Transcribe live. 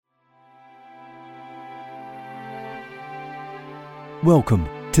Welcome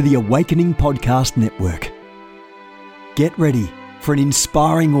to the Awakening Podcast Network. Get ready for an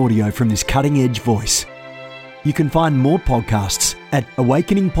inspiring audio from this cutting-edge voice. You can find more podcasts at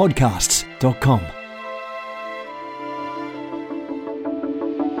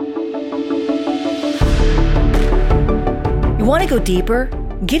awakeningpodcasts.com. You want to go deeper?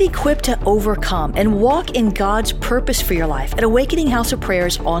 Get equipped to overcome and walk in God's purpose for your life at Awakening House of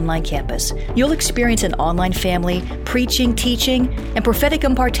Prayer's online campus. You'll experience an online family, preaching, teaching, and prophetic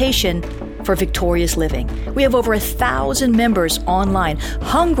impartation for victorious living. We have over 1,000 members online,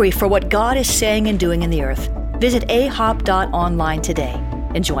 hungry for what God is saying and doing in the earth. Visit ahop.online today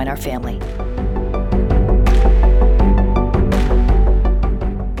and join our family.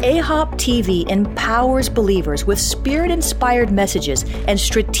 AHOP TV empowers believers with Spirit-inspired messages and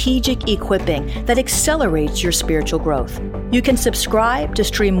strategic equipping that accelerates your spiritual growth. You can subscribe to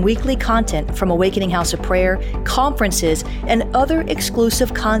stream weekly content from Awakening House of Prayer, conferences, and other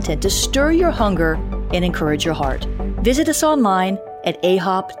exclusive content to stir your hunger and encourage your heart. Visit us online at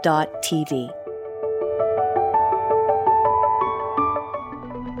ahop.tv.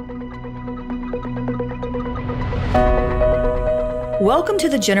 Welcome to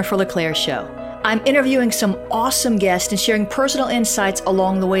the Jennifer LeClaire Show. I'm interviewing some awesome guests and sharing personal insights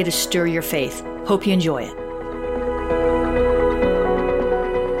along the way to stir your faith. Hope you enjoy it.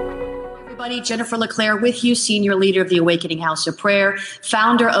 Everybody, Jennifer LeClaire with you, Senior Leader of the Awakening House of Prayer,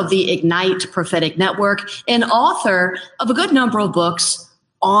 founder of the Ignite Prophetic Network, and author of a good number of books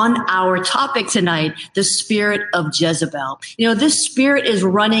on our topic tonight, the spirit of Jezebel. You know, this spirit is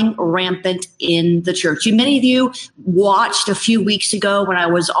running rampant in the church. Many of you watched a few weeks ago when I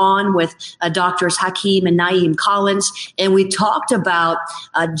was on with Doctors Hakeem and Naeem Collins, and we talked about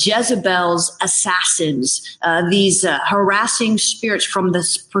Jezebel's assassins, these harassing spirits from the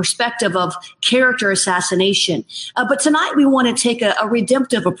perspective of character assassination. But tonight we want to take a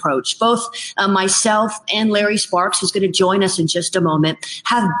redemptive approach. Both myself and Larry Sparks, who's going to join us in just a moment,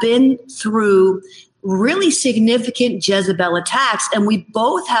 have been through really significant Jezebel attacks, and we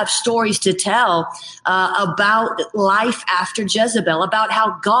both have stories to tell about life after Jezebel, about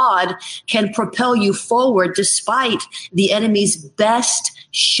how God can propel you forward despite the enemy's best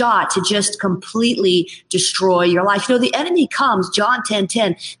shot to just completely destroy your life. You know, the enemy comes, John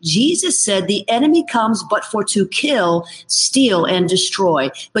 10:10, Jesus said, the enemy comes but for to kill, steal, and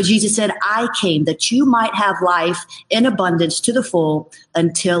destroy. But Jesus said, I came that you might have life in abundance to the full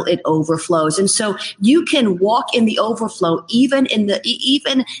until it overflows. And so you can walk in the overflow even in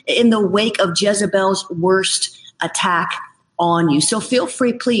the wake of Jezebel's worst attack on you. So feel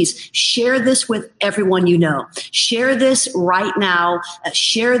free, please share this with everyone you know. Share this right now.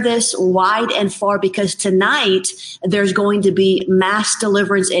 Share this wide and far, because tonight there's going to be mass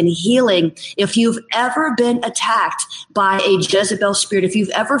deliverance and healing. If you've ever been attacked by a Jezebel spirit, if you've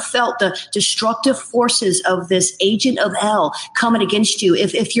ever felt the destructive forces of this agent of hell coming against you,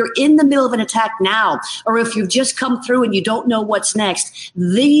 if you're in the middle of an attack now, or if you've just come through and you don't know what's next,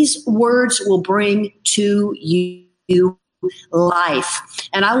 these words will bring to you life.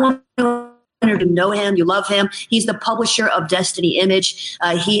 And I want to know him. You love him. He's the publisher of Destiny Image.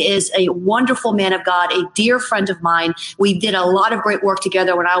 He is a wonderful man of God, a dear friend of mine. We did a lot of great work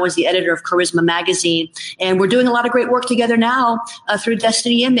together when I was the editor of Charisma Magazine, and we're doing a lot of great work together now through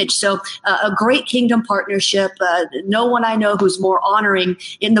Destiny Image. So a great kingdom partnership. No one I know who's more honoring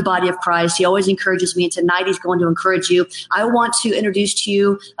in the body of Christ. He always encourages me, and tonight he's going to encourage you. I want to introduce to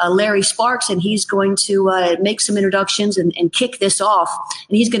you Larry Sparks, and he's going to make some introductions and kick this off.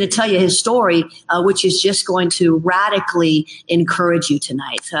 And he's going to tell you his story, which is just going to radically encourage you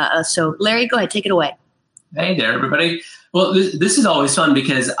tonight. So, Larry, go ahead. Take it away. Hey there, everybody. Well, this is always fun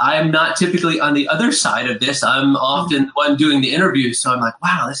because I'm not typically on the other side of this. I'm often the one doing the interviews. So I'm like,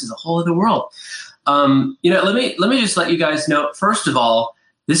 wow, this is a whole other world. Let me just let you guys know, first of all,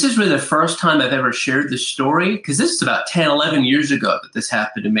 this is really the first time I've ever shared this story, because this is about 10, 11 years ago that this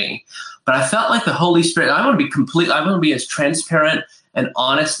happened to me. But I felt like the Holy Spirit, I want to be as transparent and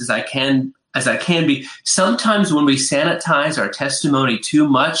honest as I can be. Sometimes when we sanitize our testimony too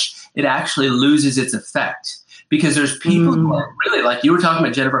much, it actually loses its effect, because there's people who are really, like you were talking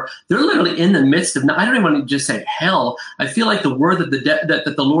about, Jennifer, they're literally in the midst of, I don't even want to just say hell. I feel like the word that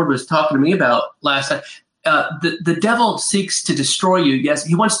that the Lord was talking to me about last night, the devil seeks to destroy you. Yes,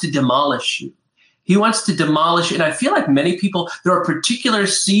 he wants to demolish you. He wants to demolish. And I feel like many people, there are particular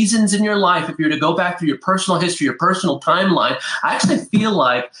seasons in your life. If you're to go back through your personal history, your personal timeline, I actually feel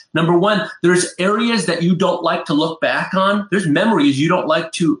like, number one, there's areas that you don't like to look back on. There's memories you don't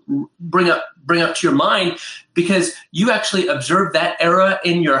like to bring up to your mind, because you actually observed that era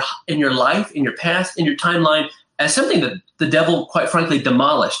in your life, in your past, in your timeline as something that the devil, quite frankly,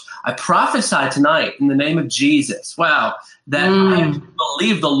 demolished. I prophesy tonight in the name of Jesus, wow, that I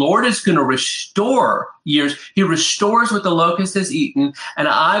believe the Lord is going to restore years. He restores what the locust has eaten, and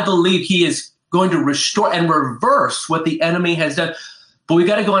I believe he is going to restore and reverse what the enemy has done. But we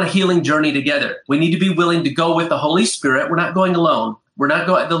got to go on a healing journey together. We need to be willing to go with the Holy Spirit. We're not going alone. We're not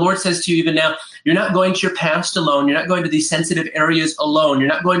going. The Lord says to you even now, you're not going to your past alone. You're not going to these sensitive areas alone. You're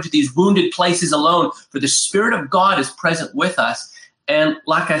not going to these wounded places alone. For the Spirit of God is present with us. And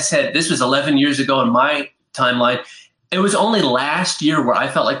like I said, this was 11 years ago in my timeline. It was only last year where I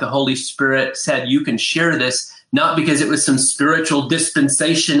felt like the Holy Spirit said, you can share this, not because it was some spiritual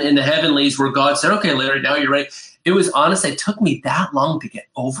dispensation in the heavenlies where God said, okay, Larry, now you're ready. It was honestly, it took me that long to get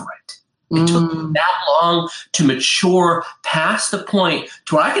over it. It took me that long to mature past the point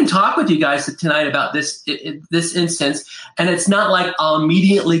to where I can talk with you guys tonight about this instance. And it's not like I'll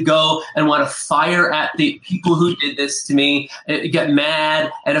immediately go and want to fire at the people who did this to me, get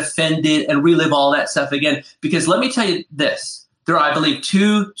mad and offended and relive all that stuff again. Because let me tell you this, there are, I believe,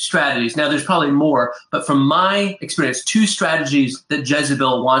 two strategies. Now, there's probably more, but from my experience, two strategies that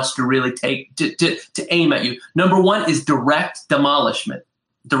Jezebel wants to really take to aim at you. Number one is direct demolishment.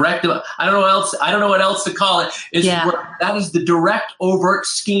 I don't know what else to call it. That is the direct, overt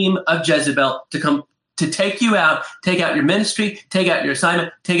scheme of Jezebel to come to take you out, take out your ministry, take out your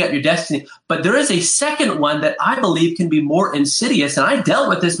assignment, take out your destiny. But there is a second one that I believe can be more insidious, and I dealt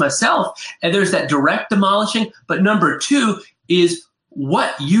with this myself. And there's that direct demolishing. But number two is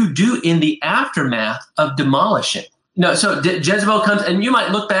what you do in the aftermath of demolishing. So Jezebel comes, and you might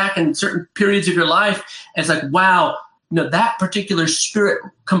look back in certain periods of your life, and it's like, wow, that particular spirit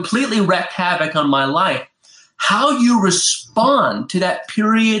completely wreaked havoc on my life. How you respond to that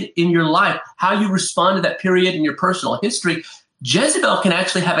period in your life, how you respond to that period in your personal history, Jezebel can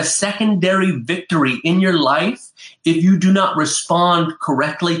actually have a secondary victory in your life if you do not respond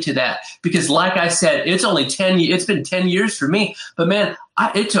correctly to that. Because like I said, it's been 10 years for me, but man,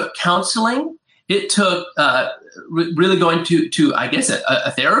 it took counseling. It took really going to I guess,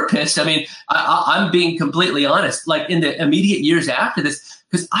 a therapist. I mean, I'm being completely honest, like in the immediate years after this,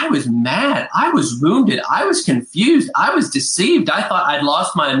 because I was mad. I was wounded. I was confused. I was deceived. I thought I'd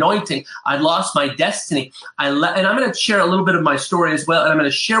lost my anointing. I'd lost my destiny. And I'm going to share a little bit of my story as well. And I'm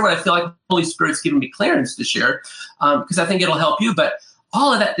going to share what I feel like the Holy Spirit's given me clearance to share, because I think it'll help you. But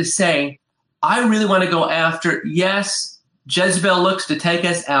all of that to say, I really want to go after, yes, Jezebel looks to take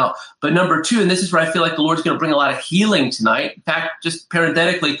us out. But number two, and this is where I feel like the Lord's going to bring a lot of healing tonight. In fact, just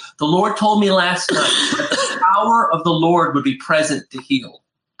parenthetically, the Lord told me last night that the power of the Lord would be present to heal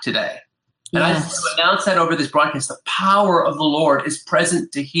today. And I just want to announce that over this broadcast. The power of the Lord is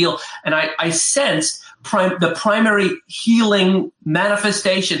present to heal. And I sense the primary healing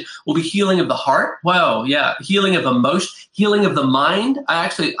manifestation will be healing of the heart. Wow, yeah. Healing of emotion, healing of the mind.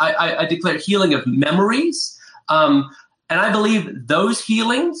 I declare healing of memories. And I believe those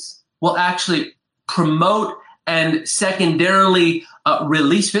healings will actually promote and secondarily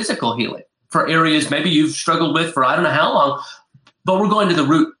release physical healing for areas maybe you've struggled with for I don't know how long. But we're going to the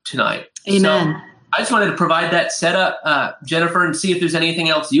root tonight. Amen. So I just wanted to provide that setup, Jennifer, and see if there's anything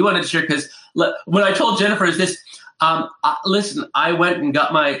else you wanted to share. Because what I told Jennifer is this: listen, I went and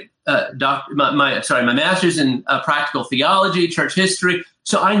got my my master's in practical theology, church history.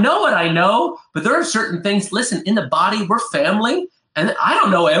 So I know what I know, but there are certain things. Listen, in the body, we're family, and I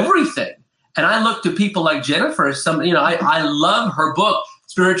don't know everything. And I look to people like Jennifer as somebody. I love her book,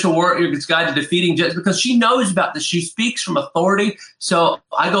 Spiritual Warrior's Guide to Defeating Jezebel, because she knows about this. She speaks from authority. So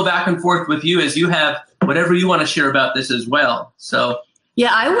I go back and forth with you as you have whatever you want to share about this as well. So. Yeah,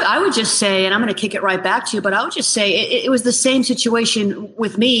 I would just say, and I'm going to kick it right back to you, but I would just say it was the same situation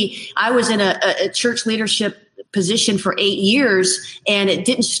with me. I was in a church leadership position for 8 years, and it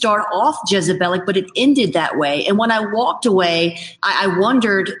didn't start off Jezebelic, but it ended that way. And when I walked away, I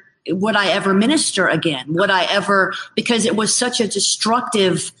wondered, would I ever minister again? Because it was such a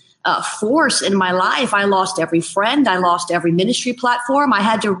destructive force in my life. I lost every friend. I lost every ministry platform. I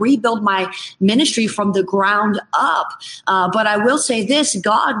had to rebuild my ministry from the ground up. But I will say this,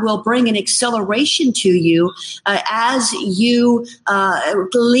 God will bring an acceleration to you as you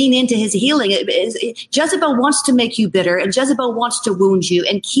lean into his healing. Jezebel wants to make you bitter, and Jezebel wants to wound you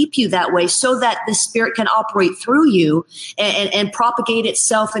and keep you that way so that the Spirit can operate through you and propagate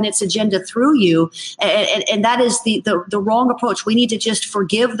itself and its agenda through you. And that is the wrong approach. We need to just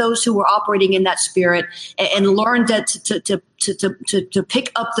forgive those who are operating in that spirit and learn to to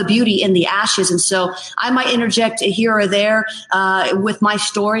pick up the beauty in the ashes. And so I might interject here or there with my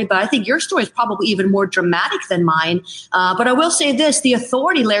story, but I think your story is probably even more dramatic than mine. But I will say this, the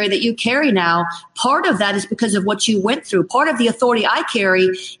authority, Larry, that you carry now, part of that is because of what you went through. Part of the authority I carry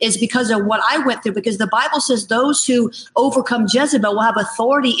is because of what I went through, because the Bible says those who overcome Jezebel will have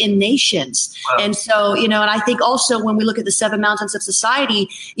authority in nations. Wow. And so, and I think also when we look at the 7 mountains of society,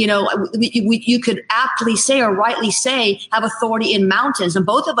 you could aptly say or rightly say have authority in mountains. And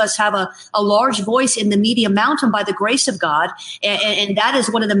both of us have a large voice in the medium mountain by the grace of God. And that is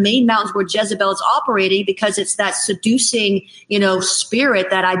one of the main mountains where Jezebel is operating, because it's that seducing, spirit,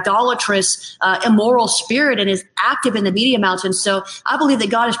 that idolatrous, immoral spirit, and is active in the medium mountain. So I believe that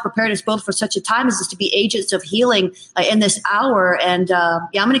God has prepared us both for such a time as this to be agents of healing in this hour. And I'm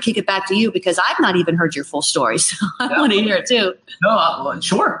going to kick it back to you, because I've not even heard your full story. So I want to hear it too. No,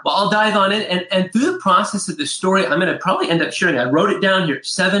 sure. Well, I'll dive on it. And through the process of the story, I'm going to probably end up sharing, I wrote it down here,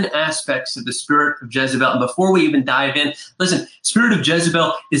 7 aspects of the spirit of Jezebel. And before we even dive in, listen, spirit of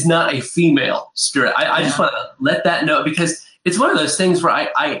Jezebel is not a female spirit. I just want to let that know, because it's one of those things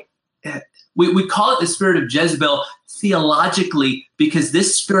where we call it the spirit of Jezebel theologically, because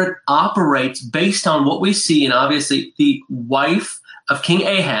this spirit operates based on what we see. And obviously the wife of King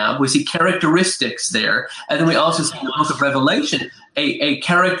Ahab, we see characteristics there. And then we also see in the book of Revelation, a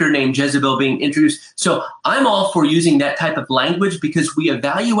character named Jezebel being introduced. So I'm all for using that type of language, because we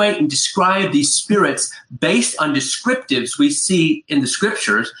evaluate and describe these spirits based on descriptives we see in the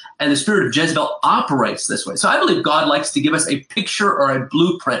scriptures, and the spirit of Jezebel operates this way. So I believe God likes to give us a picture or a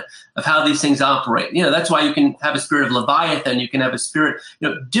blueprint of how these things operate. That's why you can have a spirit of Leviathan, you can have a spirit,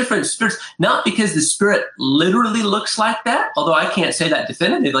 different spirits, not because the spirit literally looks like that, although I can't say that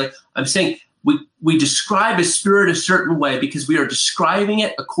definitively. I'm saying we describe a spirit a certain way because we are describing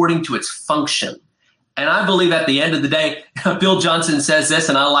it according to its function. And I believe at the end of the day, Bill Johnson says this,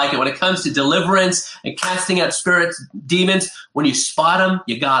 and I like it, when it comes to deliverance and casting out spirits, demons, when you spot them,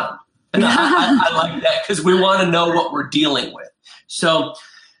 you got them. And I like that, because we want to know what we're dealing with. So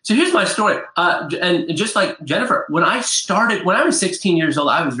here's my story. And just like Jennifer, when I was 16 years old,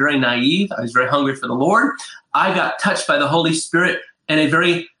 I was very naive. I was very hungry for the Lord. I got touched by the Holy Spirit in a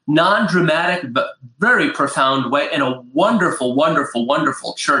very non-dramatic, but very profound way, in a wonderful, wonderful,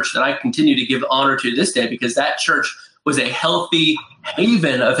 wonderful church that I continue to give honor to this day, because that church was a healthy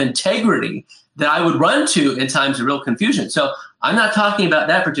haven of integrity that I would run to in times of real confusion. So I'm not talking about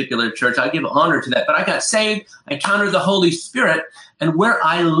that particular church. I give honor to that. But I got saved, I encountered the Holy Spirit, and where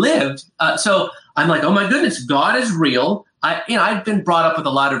I lived, so I'm like, oh my goodness, God is real. I've been brought up with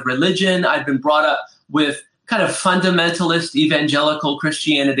a lot of religion. I've been brought up with kind of fundamentalist evangelical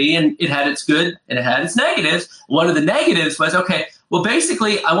Christianity, and it had its good and it had its negatives. One of the negatives was, okay, well,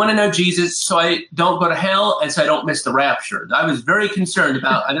 basically, I want to know Jesus so I don't go to hell and so I don't miss the rapture. I was very concerned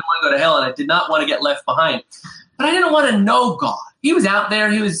about, I didn't want to go to hell and I did not want to get left behind. But I didn't want to know God. He was out there.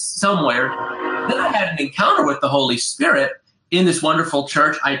 He was somewhere. Then I had an encounter with the Holy Spirit in this wonderful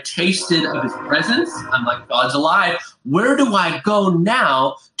church. I tasted of his presence. I'm like, God's alive. Where do I go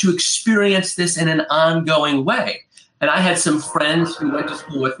now to experience this in an ongoing way? And I had some friends who went to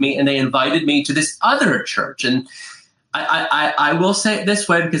school with me, and they invited me to this other church. And I will say it this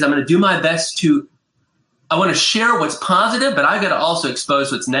way, because I'm going to do my best I want to share what's positive, but I got to also expose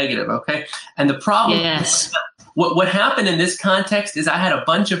what's negative. Okay. And the problem is, what happened in this context is I had a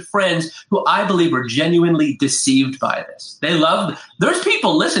bunch of friends who I believe were genuinely deceived by this. There's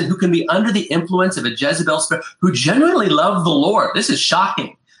people, listen, who can be under the influence of a Jezebel spirit who genuinely love the Lord. This is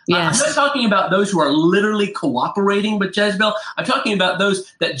shocking. Yes. I'm not talking about those who are literally cooperating with Jezebel. I'm talking about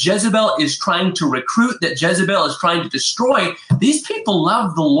those that Jezebel is trying to recruit, that Jezebel is trying to destroy. These people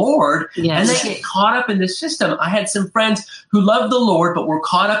love the Lord, and they get caught up in this system. I had some friends who loved the Lord, but were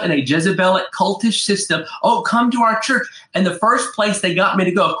caught up in a Jezebelic cultish system. Oh, come to our church. And the first place they got me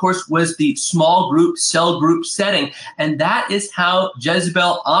to go, of course, was the small group, cell group setting. And that is how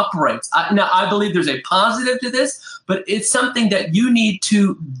Jezebel operates. Now, I believe there's a positive to this, but it's something that you need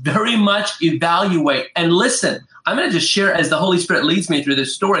to very much evaluate. And listen, I'm going to just share as the Holy Spirit leads me through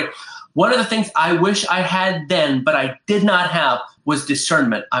this story. One of the things I wish I had then, but I did not have, was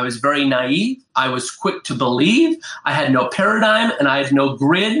discernment. I was very naive. I was quick to believe. I had no paradigm and I had no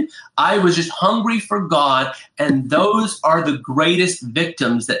grid. I was just hungry for God. And those are the greatest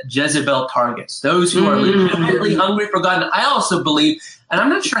victims that Jezebel targets. Those who are legitimately hungry for God. And I also believe, and I'm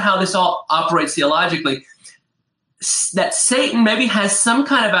not sure how this all operates theologically, that Satan maybe has some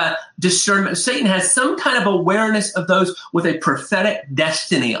kind of a discernment. Satan has some kind of awareness of those with a prophetic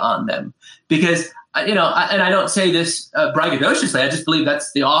destiny on them. Because and I don't say this braggadociously. I just believe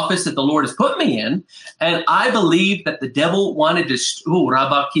that's the office that the Lord has put me in. And I believe that the devil wanted to,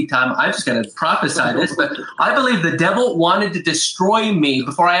 I'm just going to prophesy this, but I believe the devil wanted to destroy me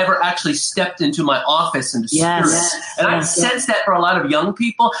before I ever actually stepped into my office in the spirit. And I sense that for a lot of young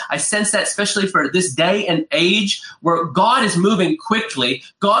people. I sense that especially for this day and age where God is moving quickly.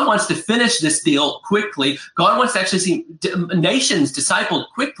 God wants to finish this deal quickly. God wants to actually see nations discipled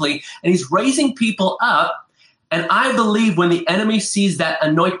quickly. And he's raising people up. And I believe when the enemy sees that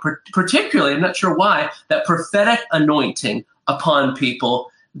anointing, particularly, I'm not sure why, that prophetic anointing upon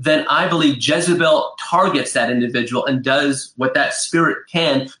people, then I believe Jezebel targets that individual and does what that spirit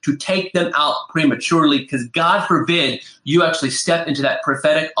can to take them out prematurely, because God forbid you actually step into that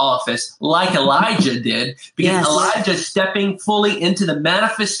prophetic office like Elijah did, because Elijah stepping fully into the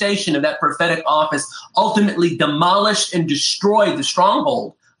manifestation of that prophetic office ultimately demolished and destroyed the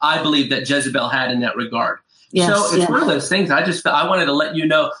stronghold I believe that Jezebel had in that regard. So it's one of those things I wanted to let you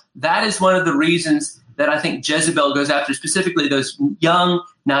know that is one of the reasons that I think Jezebel goes after specifically those young,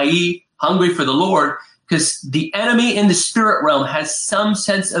 naive, hungry for the Lord, because the enemy in the spirit realm has some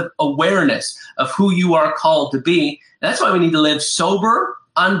sense of awareness of who you are called to be. That's why we need to live sober,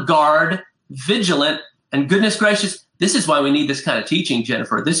 on guard, vigilant, and goodness gracious, this is why we need this kind of teaching,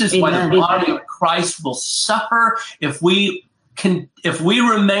 Jennifer. This is why the body of Christ will suffer if we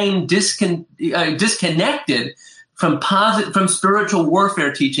remain disconnected from spiritual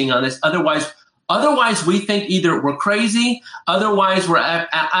warfare teaching on this. Otherwise, we think either we're crazy, otherwise we're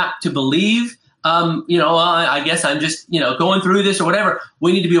apt to believe, I guess I'm just, going through this or whatever.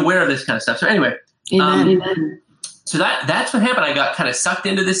 We need to be aware of this kind of stuff. So anyway, Amen. So that's what happened. I got kind of sucked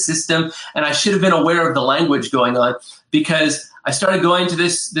into this system, and I should have been aware of the language going on, because I started going to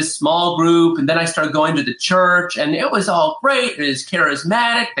this small group, and then I started going to the church, and it was all great. It was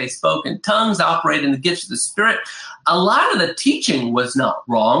charismatic. They spoke in tongues, operated in the gifts of the Spirit. A lot of the teaching was not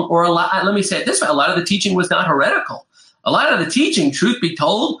wrong, let me say it this way, a lot of the teaching was not heretical. A lot of the teaching, truth be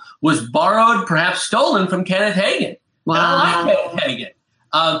told, was borrowed, perhaps stolen from Kenneth Hagin. Wow. And I like Kenneth Hagin.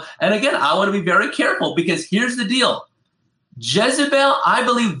 And again, I want to be very careful, because here's the deal. Jezebel, I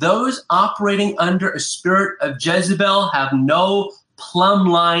believe those operating under a spirit of Jezebel have no plumb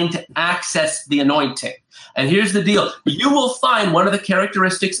line to access the anointing. And here's the deal. You will find one of the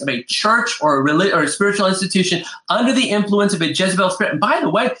characteristics of a church or a spiritual institution under the influence of a Jezebel spirit. And by the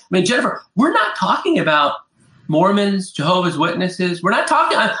way, Jennifer, we're not talking about Mormons, Jehovah's Witnesses. We're not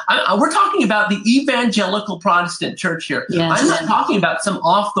talking, we're talking about the evangelical Protestant church here. Yes. I'm not talking about some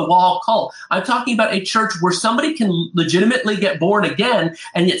off-the-wall cult. I'm talking about a church where somebody can legitimately get born again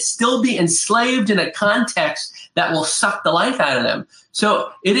and yet still be enslaved in a context that will suck the life out of them.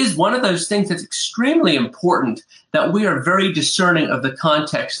 So it is one of those things that's extremely important that we are very discerning of the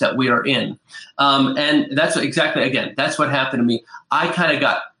context that we are in. And that's that's what happened to me. I kind of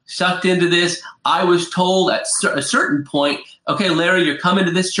got sucked into this. I was told at a certain point, okay, Larry, you're coming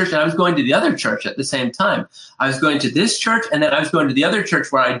to this church. And I was going to the other church at the same time. I was going to this church, and then I was going to the other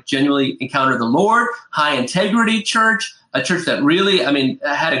church where I genuinely encountered the Lord, high integrity church, a church that really,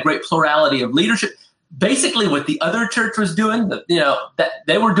 had a great plurality of leadership. Basically what the other church was doing, that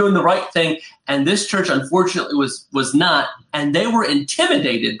they were doing the right thing. And this church, unfortunately, was not. And they were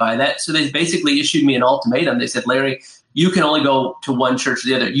intimidated by that. So they basically issued me an ultimatum. They said, Larry, you can only go to one church or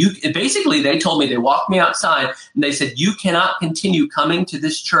the other. They told me, they walked me outside and they said, you cannot continue coming to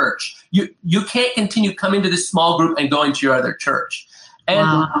this church. You can't continue coming to this small group and going to your other church. And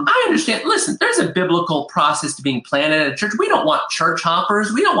I understand, listen, there's a biblical process to being planted at a church. We don't want church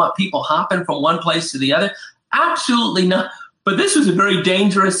hoppers. We don't want people hopping from one place to the other. Absolutely not. But this was a very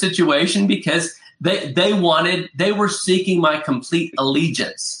dangerous situation, because they were seeking my complete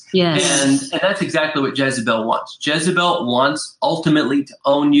allegiance. Yes. And that's exactly what Jezebel wants. Jezebel wants ultimately to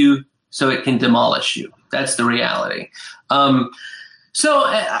own you so it can demolish you. That's the reality. So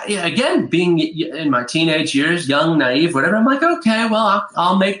again, being in my teenage years, young, naive, whatever, I'm like, okay, well,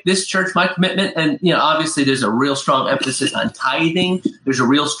 I'll make this church my commitment. And, obviously there's a real strong emphasis on tithing. There's a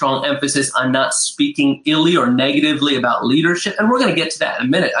real strong emphasis on not speaking illy or negatively about leadership. And we're going to get to that in a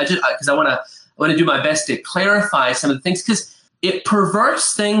minute. Because I want to do my best to clarify some of the things, because it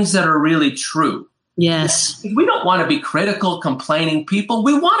perverts things that are really true. Yes. We don't want to be critical, complaining people.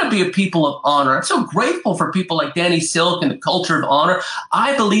 We want to be a people of honor. I'm so grateful for people like Danny Silk and the culture of honor.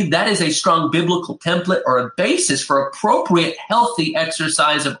 I believe that is a strong biblical template or a basis for appropriate, healthy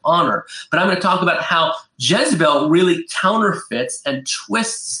exercise of honor. But I'm going to talk about how Jezebel really counterfeits and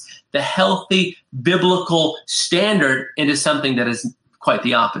twists the healthy biblical standard into something that is quite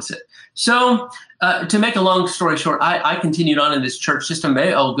the opposite. So to make a long story short, I continued on in this church just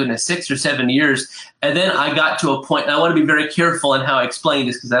 6 or 7 years. And then I got to a point, and I want to be very careful in how I explain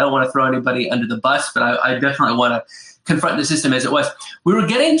this because I don't want to throw anybody under the bus, but I definitely want to confront the system as it was. We were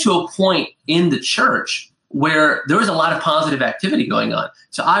getting to a point in the church where there was a lot of positive activity going on.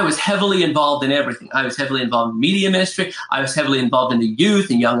 So I was heavily involved in everything. I was heavily involved in media ministry. I was heavily involved in the youth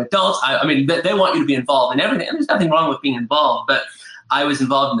and young adults. I mean, they want you to be involved in everything. And there's nothing wrong with being involved, but I was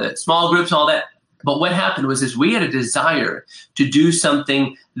involved in the small groups and all that. But what happened was we had a desire to do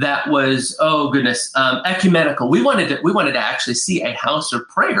something that was, ecumenical. We wanted to actually see a house of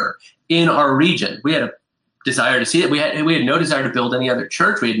prayer in our region. We had a desire to see it. We had no desire to build any other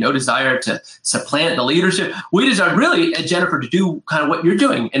church. We had no desire to supplant the leadership. We desired really, Jennifer, to do kind of what you're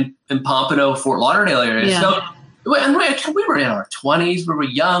doing in Pompano, Fort Lauderdale area. Yeah. So we were in our 20s. We were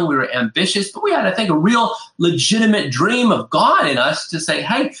young. We were ambitious, but we had, I think, a real legitimate dream of God in us to say,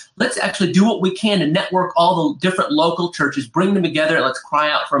 hey, let's actually do what we can to network all the different local churches, bring them together, and let's cry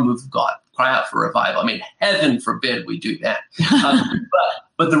out for a move of God, cry out for revival. I mean, heaven forbid we do that.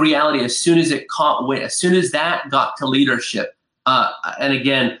 But the reality, as soon as that got to leadership, and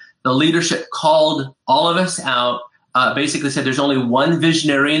again, the leadership called all of us out, basically said there's only one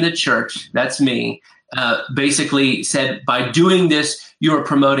visionary in the church, that's me, basically said by doing this, you're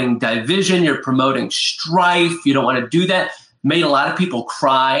promoting division, you're promoting strife, you don't want to do that, made a lot of people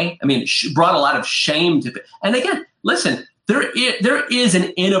cry. I mean, brought a lot of shame to it. And again, listen, there is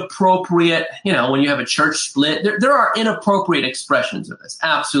an inappropriate, when you have a church split, there are inappropriate expressions of this.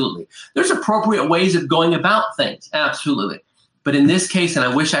 Absolutely. There's appropriate ways of going about things. Absolutely. But in this case, and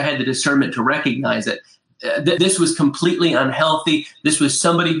I wish I had the discernment to recognize it, this was completely unhealthy. This was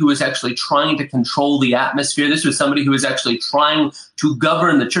somebody who was actually trying to control the atmosphere. This was somebody who was actually trying to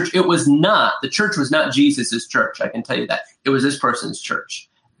govern the church. The church was not Jesus's church. I can tell you that. It was this person's church.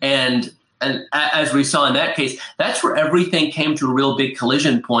 And as we saw in that case, that's where everything came to a real big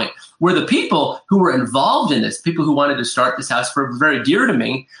collision point, where the people who were involved in this, people who wanted to start this house, were very dear to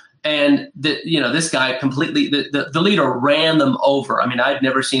me. And this guy completely, the leader ran them over. I mean, I'd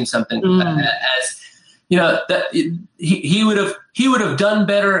never seen something as, that he would have done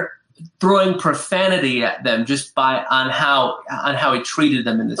better throwing profanity at them just on how he treated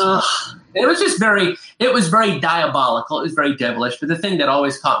them in this. It was very diabolical. It was very devilish. But the thing that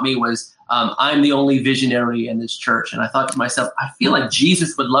always caught me was I'm the only visionary in this church. And I thought to myself, I feel like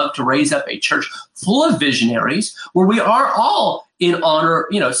Jesus would love to raise up a church full of visionaries where we are all in honor,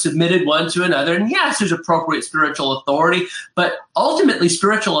 submitted one to another. And yes, there's appropriate spiritual authority, but ultimately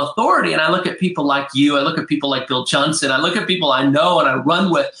spiritual authority. And I look at people like you, I look at people like Bill Johnson, I look at people I know and I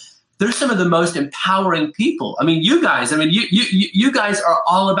run with. They're some of the most empowering people. I mean, you guys are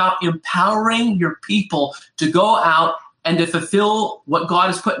all about empowering your people to go out and to fulfill what God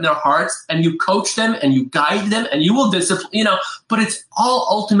has put in their hearts, and you coach them and you guide them and you will discipline, but it's all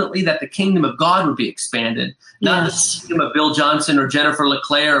ultimately that the kingdom of God would be expanded, not the kingdom of Bill Johnson or Jennifer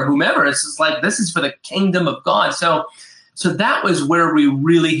LeClaire or whomever. It's just like, this is for the kingdom of God. So that was where we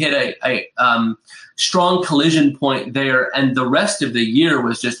really hit a strong collision point there. And the rest of the year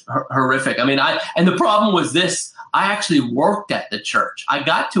was just horrific. I mean, and the problem was this, I actually worked at the church. I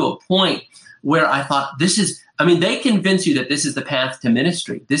got to a point where I thought they convince you that this is the path to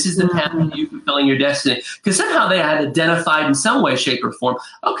ministry. This is the path to you fulfilling your destiny. Because somehow they had identified in some way, shape, or form,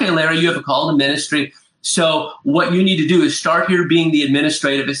 okay, Larry, you have a call to ministry. So what you need to do is start here being the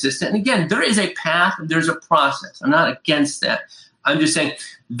administrative assistant. And again, there is a path, there's a process. I'm not against that. I'm just saying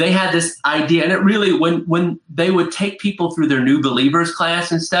they had this idea. And it really, when they would take people through their new believers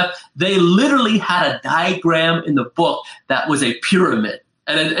class and stuff, they literally had a diagram in the book that was a pyramid.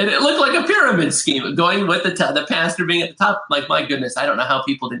 And it looked like a pyramid scheme going with the pastor being at the top. Like, my goodness, I don't know how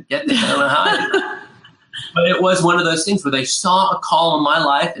people didn't get this. I don't know how I did it. But it was one of those things where they saw a call in my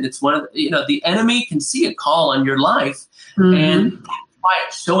life. And it's one of the enemy can see a call on your life. Mm-hmm. And that's why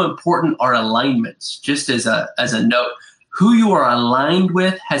it's so important, our alignments. Just as a note, who you are aligned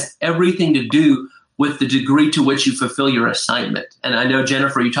with has everything to do with the degree to which you fulfill your assignment. And I know,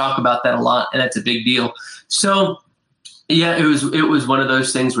 Jennifer, you talk about that a lot, and that's a big deal. So yeah, it was one of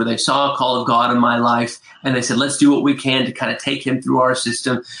those things where they saw a call of God in my life, and they said, let's do what we can to kind of take him through our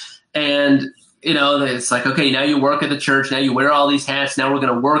system. And, it's like, okay, now you work at the church. Now you wear all these hats. Now we're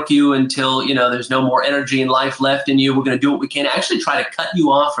going to work you until, there's no more energy and life left in you. We're going to do what we can to actually try to cut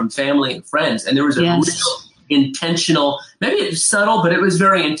you off from family and friends. And there was a real intentional. Maybe it's subtle, but it was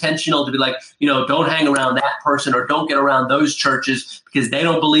very intentional to be like, don't hang around that person or don't get around those churches because they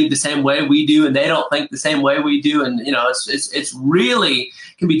don't believe the same way we do and they don't think the same way we do. And, it's really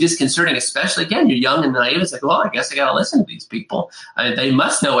can be disconcerting, especially, again, you're young and naive. It's like, well, I guess I got to listen to these people. They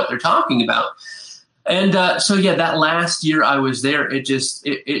must know what they're talking about. And that last year I was there, it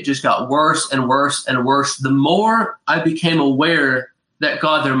just got worse and worse and worse. The more I became aware that,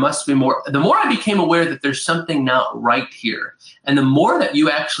 God, there must be more, the more I became aware that there's something not right here. And the more that you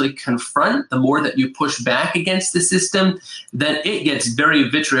actually confront, the more that you push back against the system, then it gets very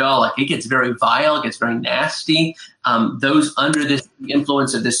vitriolic. It gets very vile. It gets very nasty. Those under this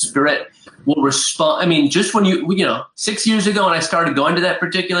influence of the Spirit will respond. I mean, just when 6 years ago when I started going to that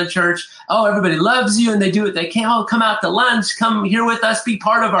particular church, everybody loves you and they do what they can. Come out to lunch, come here with us, be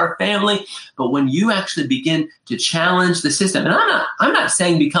part of our family. But when you actually begin to challenge the system, and I'm not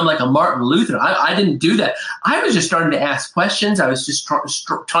saying become like a Martin Luther. I didn't do that. I was just starting to ask questions. I was just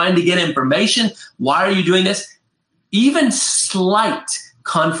trying to get information. Why are you doing this? Even slight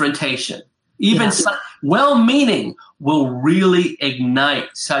confrontation, well-meaning will really ignite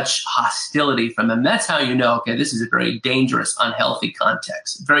such hostility from them. That's how you know, okay, this is a very dangerous, unhealthy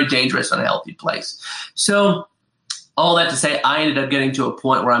context, very dangerous, unhealthy place. So all that to say, I ended up getting to a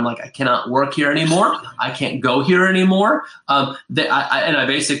point where I'm like, I cannot work here anymore. I can't go here anymore. I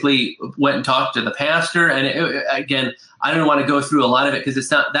basically went and talked to the pastor. And again, I don't want to go through a lot of it because it's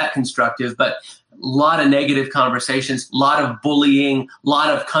not that constructive, but a lot of negative conversations, a lot of bullying, a lot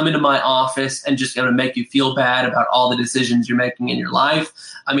of come into my office and just going to make you feel bad about all the decisions you're making in your life.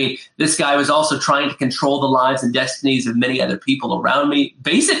 I mean, this guy was also trying to control the lives and destinies of many other people around me,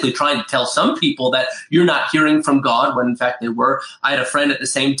 basically trying to tell some people that you're not hearing from God when in fact they were. I had a friend at the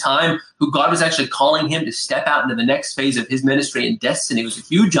same time who God was actually calling him to step out into the next phase of his ministry and destiny. It was a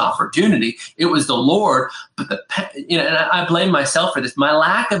huge opportunity. It was the Lord, but and I blame myself for this. My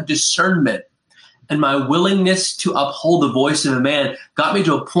lack of discernment and my willingness to uphold the voice of a man got me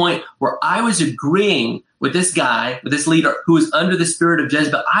to a point where I was agreeing with this guy, with this leader who was under the spirit of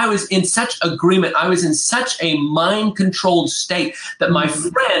Jezebel. I was in such agreement. I was in such a mind-controlled state that my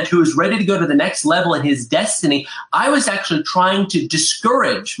friend who was ready to go to the next level in his destiny, I was actually trying to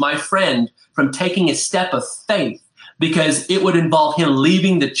discourage my friend from taking a step of faith, because it would involve him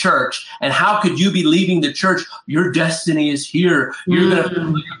leaving the church. And how could you be leaving the church? Your destiny is here. You're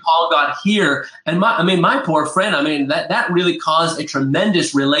going to call God here. And my poor friend, that really caused a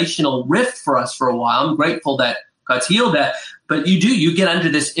tremendous relational rift for us for a while. I'm grateful that God's healed that. But you get under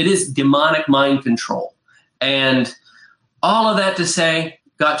this. It is demonic mind control. And all of that to say,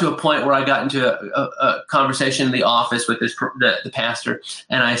 got to a point where I got into a conversation in the office with the pastor.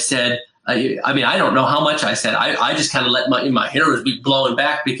 And I said, I don't know how much I said. I just kind of let my hair was blowing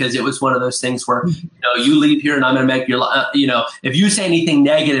back because it was one of those things where, you leave here and I'm going to make your life, if you say anything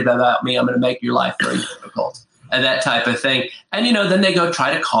negative about me, I'm going to make your life very difficult and that type of thing. And, then they go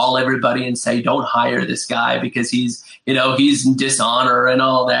try to call everybody and say, don't hire this guy because he's in dishonor and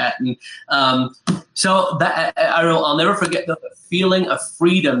all that. And so that I'll never forget the feeling of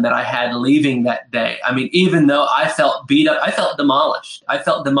freedom that I had leaving that day. I mean, even though I felt beat up, I felt demolished. I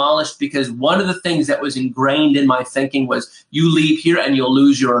felt demolished because one of the things that was ingrained in my thinking was you leave here and you'll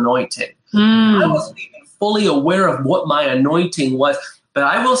lose your anointing. I wasn't even fully aware of what my anointing was. But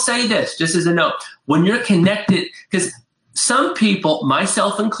I will say this, just as a note, when you're connected, because some people,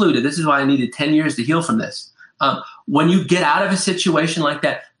 myself included, this is why I needed 10 years to heal from this. When you get out of a situation like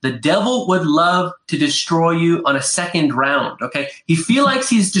that, the devil would love to destroy you on a second round, okay? He feels like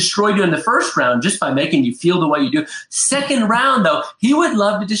he's destroyed you in the first round just by making you feel the way you do. Second round, though, he would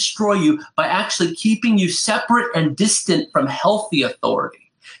love to destroy you by actually keeping you separate and distant from healthy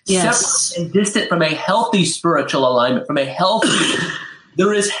authority. Yes. Separate and distant from a healthy spiritual alignment, from a healthy...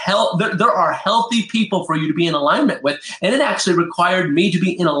 There are healthy people for you to be in alignment with. And it actually required me to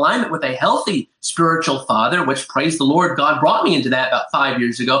be in alignment with a healthy spiritual father, which, praise the Lord, God brought me into that about 5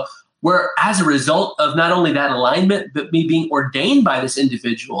 years ago, where as a result of not only that alignment, but me being ordained by this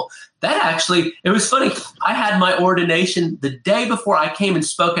individual, that actually, it was funny. I had my ordination the day before I came and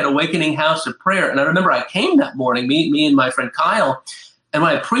spoke at Awakening House of Prayer. And I remember I came that morning, me and my friend Kyle. And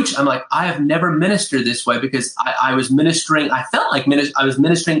when I preached, I'm like, I have never ministered this way because I was ministering. I felt like I was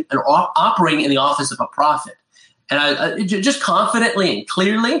ministering and operating in the office of a prophet. And I just confidently and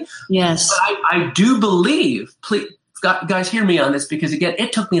clearly. Yes. But I do believe, please, guys, hear me on this, because, again,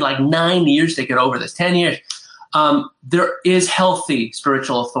 it took me like 9 years to get over this, 10 years. There is healthy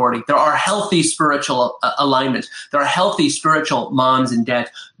spiritual authority. There are healthy spiritual alignments. There are healthy spiritual moms and dads.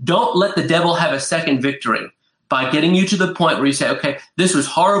 Don't let the devil have a second victory by getting you to the point where you say, okay, this was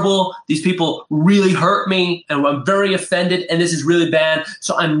horrible. These people really hurt me and I'm very offended and this is really bad.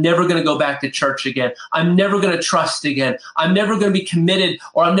 So I'm never going to go back to church again. I'm never going to trust again. I'm never going to be committed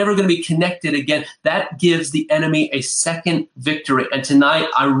or I'm never going to be connected again. That gives the enemy a second victory. And tonight,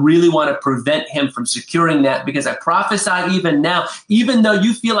 I really want to prevent him from securing that, because I prophesy even now, even though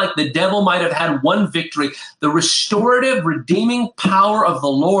you feel like the devil might have had one victory, the restorative, redeeming power of the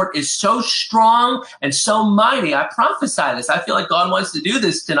Lord is so strong and so mighty. I prophesy this. I feel like God wants to do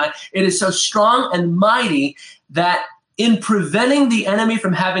this tonight. It is so strong and mighty that in preventing the enemy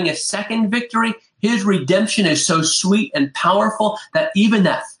from having a second victory, his redemption is so sweet and powerful that even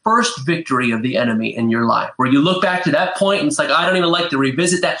that first victory of the enemy in your life, where you look back to that point and it's like, I don't even like to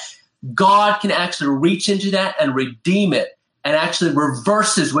revisit that, God can actually reach into that and redeem it and actually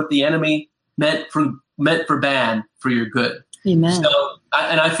reverses what the enemy meant for bad for your good. Amen. So,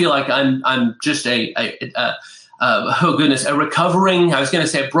 I feel like I'm just a recovering, I was going to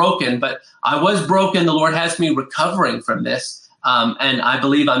say broken, but I was broken. The Lord has me recovering from this. And I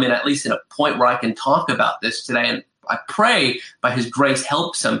believe I'm at least in a point where I can talk about this today. And I pray by his grace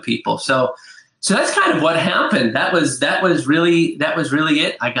help some people. So that's kind of what happened. That was really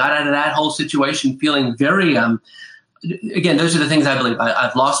it. I got out of that whole situation feeling very, again, those are the things I believe.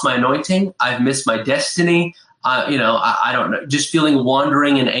 I've lost my anointing. I've missed my destiny. I don't know, just feeling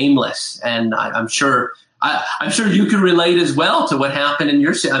wandering and aimless. And I'm sure you can relate as well to what happened in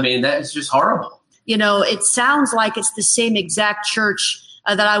your city. I mean, that is just horrible. It sounds like it's the same exact church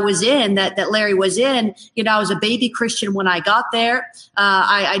that I was in, that Larry was in. I was a baby Christian when I got there.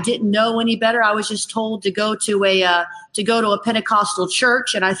 I didn't know any better. I was just told to go to a Pentecostal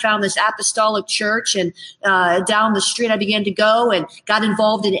church, and I found this apostolic church, and down the street I began to go and got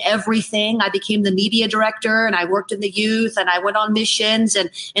involved in everything. I became the media director, and I worked in the youth, and I went on missions, and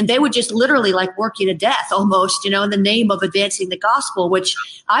they would just literally like work you to death almost, in the name of advancing the gospel, which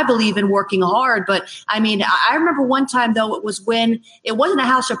I believe in working hard. But I mean, I remember one time though, it was when it wasn't a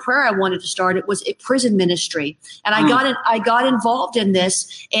house of prayer I wanted to start. It was a prison ministry. And I got involved in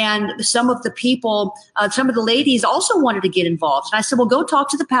this, and some of the people, some of the ladies also wanted to get involved. And I said, well, go talk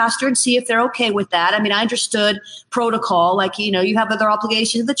to the pastor and see if they're okay with that. I mean, I understood protocol, like, you have other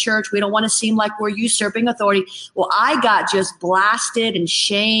obligations in the church. We don't want to seem like we're usurping authority. Well, I got just blasted and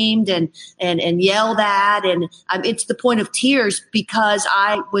shamed and yelled at. And it's the point of tears, because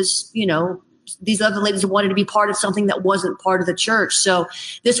I was, these other ladies wanted to be part of something that wasn't part of the church. So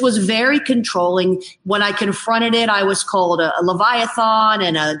this was very controlling. When I confronted it, I was called a Leviathan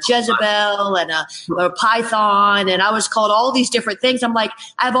and a Jezebel and a Python, and I was called all these different things. I'm like,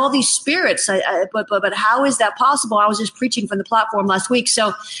 I have all these spirits, but how is that possible? I was just preaching from the platform last week.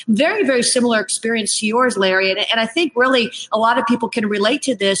 So very, very similar experience to yours, Larry. And I think really a lot of people can relate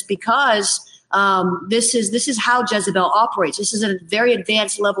to this, because this is how Jezebel operates. This is a very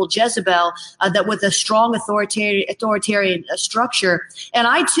advanced level Jezebel that with a strong authoritarian structure. And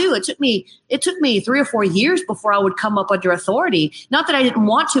I too, it took me 3 or 4 years before I would come up under authority. Not that I didn't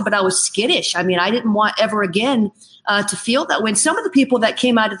want to, but I was skittish. I mean, I didn't want ever again to feel that. When some of the people that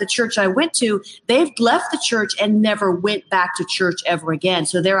came out of the church I went to, they've left the church and never went back to church ever again.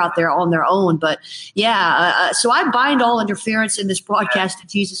 So they're out there on their own. But so I bind all interference in this broadcast in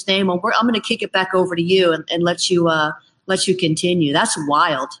Jesus' name. I'm going to kick it back over to you and let you continue. That's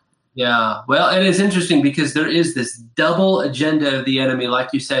wild. Yeah. Well, and it's interesting because there is this double agenda of the enemy.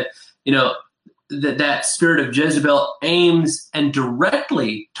 Like you said, that spirit of Jezebel aims and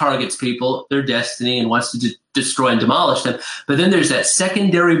directly targets people, their destiny, and wants to destroy and demolish them. But then there's that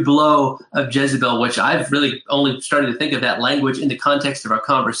secondary blow of Jezebel, which I've really only started to think of that language in the context of our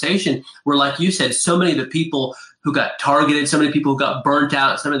conversation, where, like you said, so many of the people who got targeted, so many people who got burnt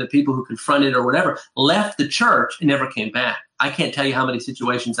out, some of the people who confronted or whatever left the church and never came back. I can't tell you how many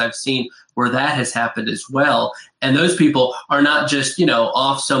situations I've seen where that has happened as well. And those people are not just,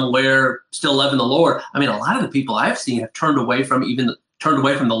 off somewhere still loving the Lord. I mean, a lot of the people I've seen have turned away from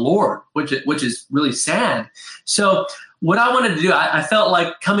the Lord, which is really sad. So what I wanted to do, I felt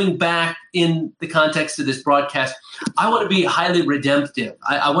like coming back in the context of this broadcast, I want to be highly redemptive.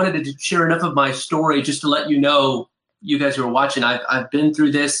 I wanted to share enough of my story just to let you know, you guys who are watching, I've been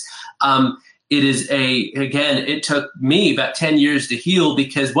through this. It took me about 10 years to heal,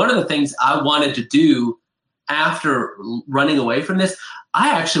 because one of the things I wanted to do after running away from this, I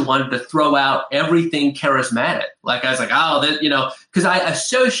actually wanted to throw out everything charismatic. Like I was like, because I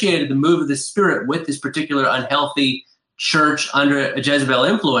associated the move of the Spirit with this particular unhealthy church under a Jezebel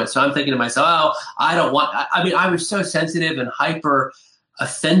influence. So I'm thinking to myself, I was so sensitive and hyper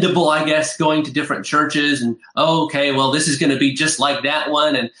offendable, I guess, going to different churches and, oh, okay, well, this is going to be just like that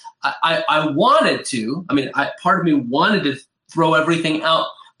one. And I wanted to, part of me wanted to throw everything out,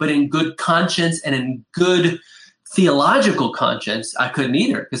 but in good conscience and in good theological conscience, I couldn't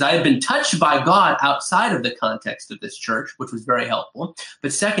either, because I had been touched by God outside of the context of this church, which was very helpful.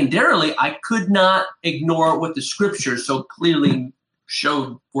 But secondarily, I could not ignore what the scriptures so clearly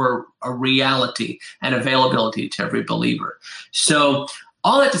showed were a reality and availability to every believer. So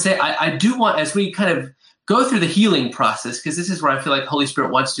all that to say, I do want, as we kind of go through the healing process, because this is where I feel like Holy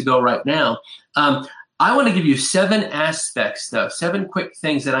Spirit wants to go right now, I want to give you 7 aspects, though, 7 quick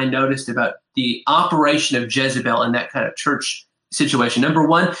things that I noticed about the operation of Jezebel in that kind of church situation. Number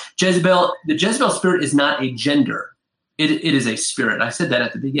 1, the Jezebel spirit is not a gender. It is a spirit. I said that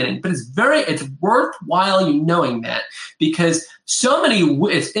at the beginning, but it's worthwhile you knowing that, because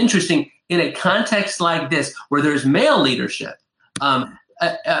it's interesting in a context like this where there's male leadership.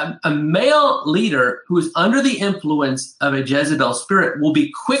 A male leader who is under the influence of a Jezebel spirit will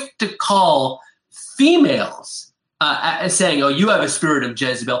be quick to call females saying, oh, you have a spirit of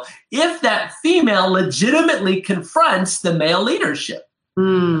Jezebel, if that female legitimately confronts the male leadership.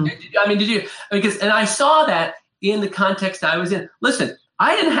 And I saw that in the context I was in. Listen,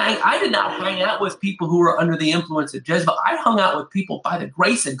 I did not hang out with people who were under the influence of Jezebel. I hung out with people by the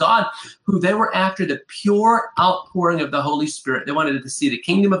grace of God who they were after the pure outpouring of the Holy Spirit. They wanted to see the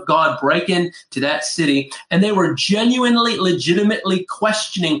kingdom of God break into that city. And they were genuinely, legitimately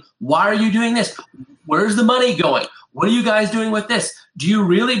questioning, why are you doing this? Where's the money going? What are you guys doing with this? Do you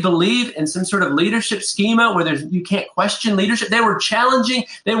really believe in some sort of leadership schema where you can't question leadership? They were challenging.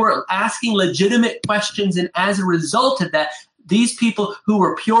 They were asking legitimate questions. And as a result of that, these people who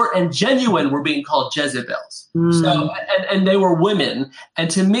were pure and genuine were being called Jezebels. So, and they were women. And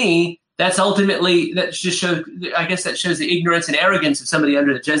to me, that shows the ignorance and arrogance of somebody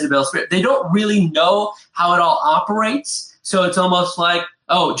under the Jezebel spirit. They don't really know how it all operates. So it's almost like,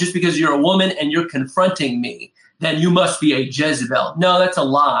 oh, just because you're a woman and you're confronting me, then you must be a Jezebel. No, that's a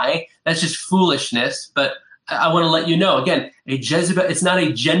lie. That's just foolishness. But I want to let you know, again, a Jezebel, it's not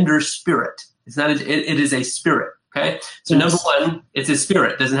a gender spirit. It is a spirit. Okay. So Number 1, it's a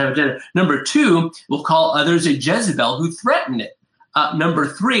spirit, doesn't have a gender. Number 2, we'll call others a Jezebel who threaten it. Number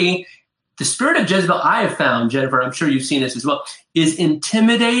 3, the spirit of Jezebel, I have found, Jennifer, I'm sure you've seen this as well, is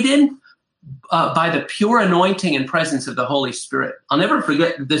intimidated by the pure anointing and presence of the Holy Spirit. I'll never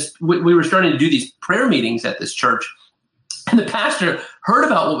forget this. We were starting to do these prayer meetings at this church, and the pastor heard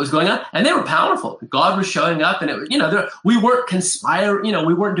about what was going on, and they were powerful. God was showing up, and we weren't conspiring.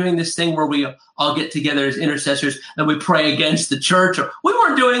 We weren't doing this thing where we all get together as intercessors and we pray against the church. We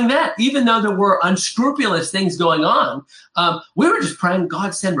weren't doing that, even though there were unscrupulous things going on. We were just praying,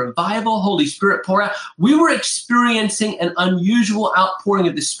 God, send revival, Holy Spirit, pour out. We were experiencing an unusual outpouring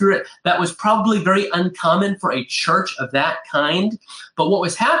of the Spirit that was probably very uncommon for a church of that kind. But what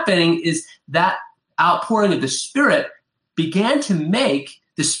was happening is that outpouring of the Spirit began to make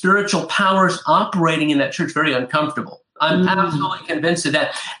the spiritual powers operating in that church very uncomfortable. I'm absolutely convinced of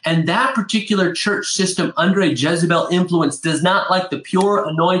that. And that particular church system under a Jezebel influence does not like the pure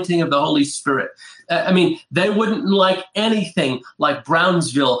anointing of the Holy Spirit. They wouldn't like anything like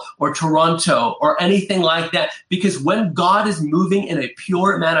Brownsville or Toronto or anything like that, because when God is moving in a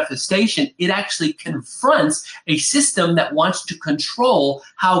pure manifestation, it actually confronts a system that wants to control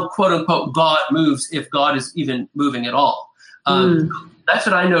how, quote unquote, God moves, if God is even moving at all. That's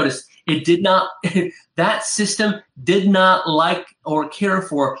what I noticed. That system did not like or care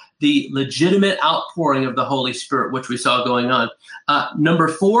for the legitimate outpouring of the Holy Spirit, which we saw going on. Number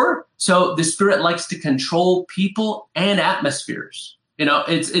 4, so the Spirit likes to control people and atmospheres.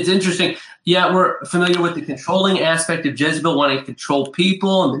 It's interesting. Yeah, we're familiar with the controlling aspect of Jezebel, wanting to control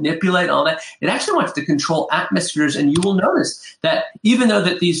people and manipulate all that. It actually wants to control atmospheres. And you will notice that even though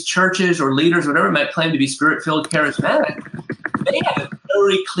that these churches or leaders, whatever, might claim to be Spirit-filled, charismatic, they have a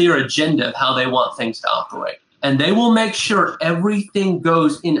very clear agenda of how they want things to operate. And they will make sure everything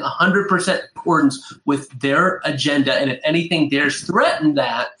goes in 100% accordance with their agenda. And if anything dares threaten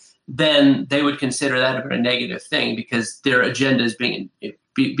that, then they would consider that a very negative thing, because their agenda is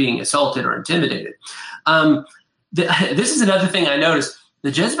being assaulted or intimidated. This is another thing I noticed.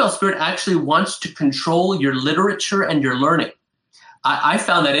 The Jezebel spirit actually wants to control your literature and your learning. I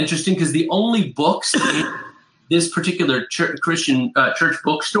found that interesting, because the only books in this particular Christian church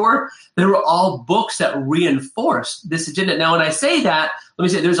bookstore, they were all books that reinforced this agenda. Now, when I say that, let me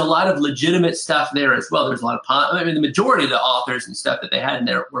say there's a lot of legitimate stuff there as well. There's a lot of the majority of the authors and stuff that they had in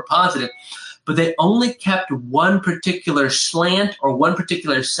there were positive, but they only kept one particular slant or one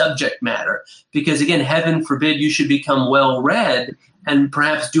particular subject matter, because again, heaven forbid you should become well read and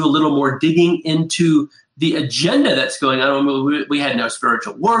perhaps do a little more digging into the agenda that's going on. We had no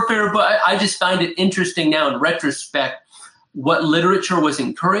spiritual warfare, but I just find it interesting now in retrospect what literature was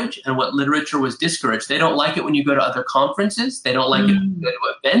encouraged and what literature was discouraged. They don't like it when you go to other conferences. They don't like it when you go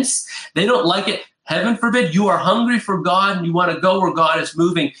to events. They don't like it. Heaven forbid you are hungry for God and you want to go where God is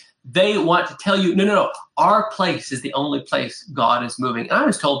moving. They want to tell you, no, our place is the only place God is moving. And I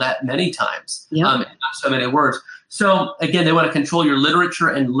was told that many times, not so many words. So again, they want to control your literature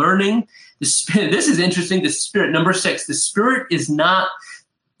and learning. The Spirit, this is interesting. The Spirit, number 6, the Spirit is not,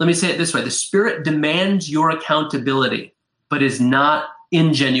 let me say it this way. The Spirit demands your accountability, but is not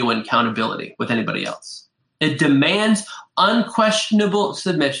ingenuine accountability with anybody else. It demands unquestionable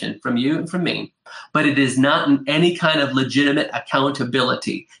submission from you and from me, but it is not in any kind of legitimate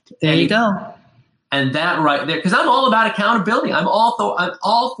accountability. There you go. And that right there, because I'm all about accountability. I'm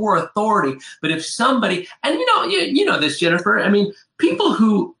all for authority. But if somebody, and you know this, Jennifer, I mean, people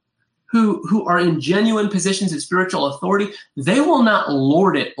who are in genuine positions of spiritual authority, they will not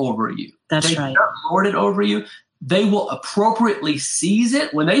lord it over you. That's right. They will not lord it over you. They will appropriately seize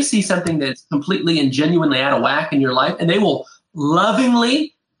it when they see something that's completely and genuinely out of whack in your life, and they will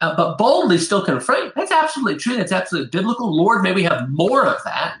lovingly but boldly still confront. That's absolutely true. That's absolutely biblical. Lord, may we have more of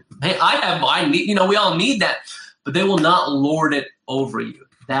that. Hey, I need, we all need that, but they will not lord it over you.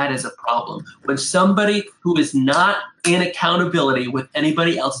 That is a problem. When somebody who is not in accountability with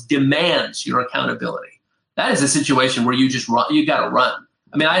anybody else demands your accountability, that is a situation where you got to run.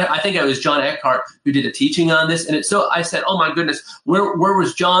 I mean, I think it was John Eckhart who did a teaching on this. And I said, oh my goodness, where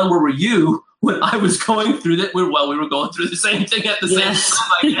was John? Where were you when I was going through that? We were going through the same thing at the same time,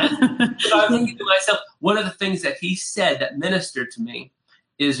 I guess. But I was thinking to myself, one of the things that he said that ministered to me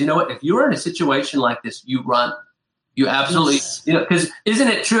is, you know what, if you're in a situation like this, you run. You absolutely, because isn't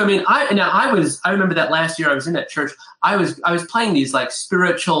it true? I mean, I remember that last year I was in that church. I was playing these like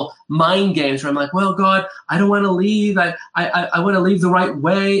spiritual mind games where I'm like, well, God, I don't want to leave. I want to leave the right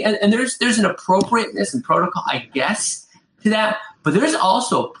way. And there's an appropriateness and protocol, I guess, to that. But there's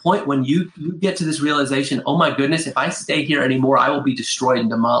also a point when you get to this realization, oh my goodness, if I stay here anymore, I will be destroyed and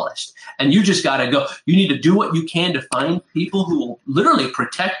demolished. And you just got to go. You need to do what you can to find people who will literally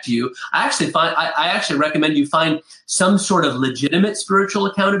protect you. I actually recommend you find some sort of legitimate spiritual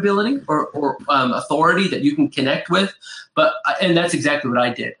accountability or authority that you can connect with. And that's exactly what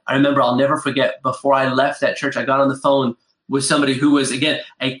I did. I remember, I'll never forget, before I left that church, I got on the phone with somebody who was, again,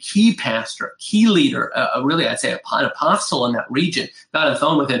 a key pastor, a key leader, really, I'd say an apostle in that region. Got on the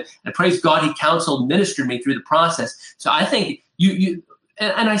phone with him, and praise God, he counseled, ministered me through the process. So I think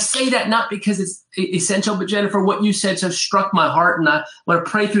and I say that not because it's essential, but Jennifer, what you said so struck my heart, and I want to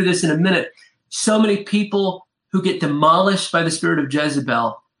pray through this in a minute. So many people who get demolished by the spirit of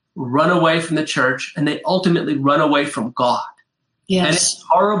Jezebel run away from the church, and they ultimately run away from God. Yes. And it's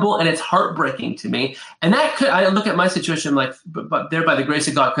horrible and it's heartbreaking to me. And I look at my situation, I'm like, but there, by the grace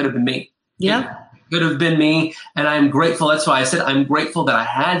of God, could have been me. Yeah. Could have been me. And I'm grateful. That's why I said I'm grateful that I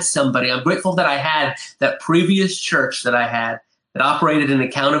had somebody. I'm grateful that I had that previous church that I had that operated in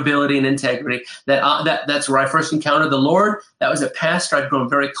accountability and integrity. That's where I first encountered the Lord. That was a pastor I'd grown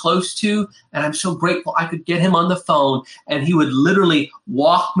very close to. And I'm so grateful I could get him on the phone, and he would literally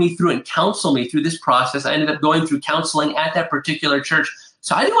walk me through and counsel me through this process. I ended up going through counseling at that particular church.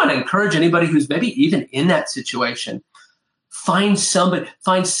 So I do want to encourage anybody who's maybe even in that situation, find some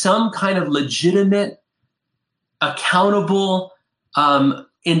kind of legitimate, accountable,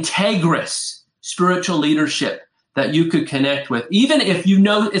 integrous spiritual leadership that you could connect with. Even if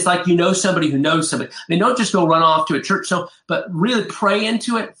it's like somebody who knows somebody. I mean, don't just go run off to a church, but really pray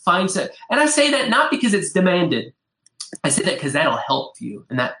into it, find some. And I say that not because it's demanded. I say that because that'll help you,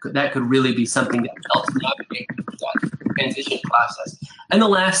 and that could really be something that helps navigate that transition process. And the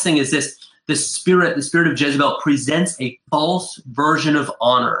last thing is this: the spirit of Jezebel presents a false version of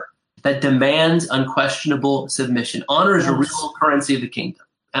honor that demands unquestionable submission. Honor is a real currency of the kingdom.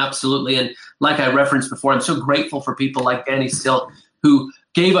 Absolutely. And like I referenced before, I'm so grateful for people like Danny Still, who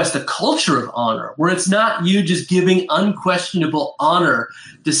gave us the culture of honor, where it's not you just giving unquestionable honor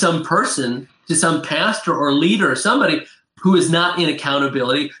to some person, to some pastor or leader, or somebody who is not in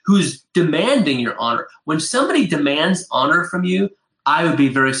accountability, who's demanding your honor. When somebody demands honor from you, I would be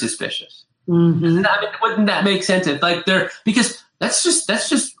very suspicious. Mm-hmm. I mean, wouldn't that make sense? Because that's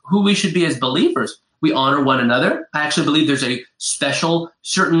just who we should be as believers. We honor one another. I actually believe there's a special,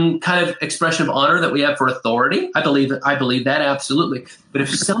 certain kind of expression of honor that we have for authority. I believe that absolutely. But if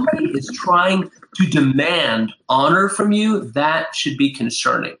somebody is trying to demand honor from you, that should be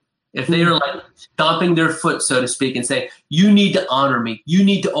concerning. if they are like stomping their foot, so to speak, and say, you need to honor me, you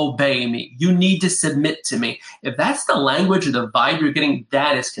need to obey me, you need to submit to me. If that's the language or the vibe you're getting,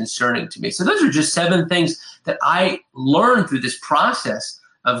 that is concerning to me. So those are just 7 things that I learned through this process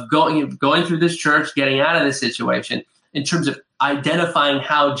of going through this church, getting out of this situation, in terms of identifying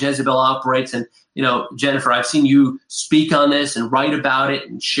how Jezebel operates. And, Jennifer, I've seen you speak on this and write about it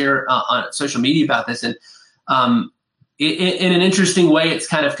and share on social media about this. And in an interesting way, it's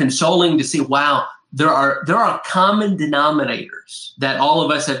kind of consoling to see, wow, there are common denominators that all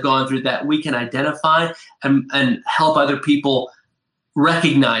of us have gone through that we can identify and help other people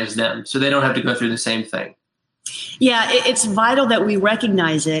recognize them so they don't have to go through the same thing. Yeah, it's vital that we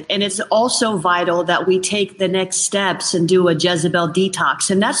recognize it. And it's also vital that we take the next steps and do a Jezebel detox.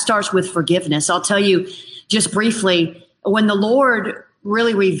 And that starts with forgiveness. I'll tell you just briefly, when the Lord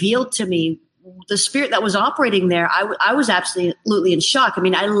really revealed to me the spirit that was operating there, I was absolutely in shock. I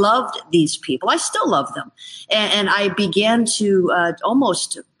mean, I loved these people. I still love them. And I began to I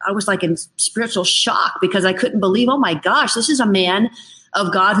was like in spiritual shock because I couldn't believe, oh my gosh, this is a man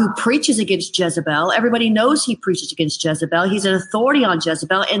of God who preaches against Jezebel. Everybody knows he preaches against Jezebel. He's an authority on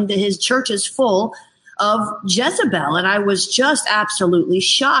Jezebel, and his church is full of Jezebel. And I was just absolutely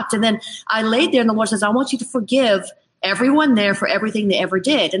shocked. And then I laid there and the Lord says, I want you to forgive everyone there for everything they ever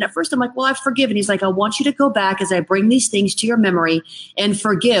did. And at first I'm like, well, I've forgiven. He's like, I want you to go back as I bring these things to your memory and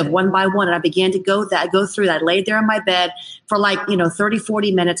forgive one by one. And I began to go through that. I laid there in my bed for 30,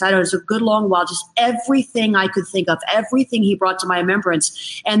 40 minutes. I don't know, it's a good long while, just everything I could think of, everything he brought to my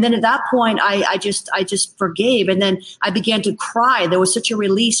remembrance. And then at that point, I just forgave. And then I began to cry. There was such a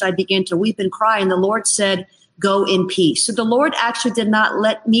release. I began to weep and cry. And the Lord said, go in peace. So the Lord actually did not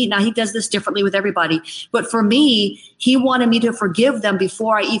let me, now he does this differently with everybody, but for me, he wanted me to forgive them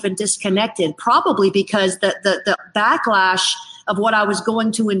before I even disconnected, probably because the backlash of what I was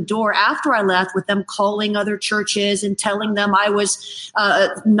going to endure after I left, with them calling other churches and telling them I was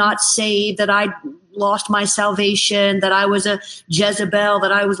not saved, that I lost my salvation, that I was a Jezebel,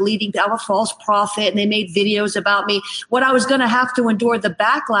 that I was leading a false prophet, and they made videos about me. What I was going to have to endure, the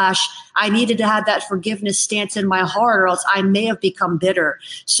backlash, I needed to have that forgiveness stance in my heart, or else I may have become bitter.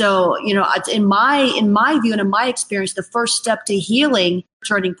 So, in my view and in my experience, the first step to healing,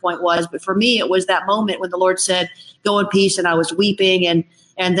 turning point was, but for me, it was that moment when the Lord said, go in peace, and I was weeping, and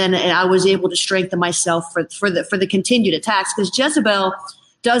then I was able to strengthen myself for the continued attacks, because Jezebel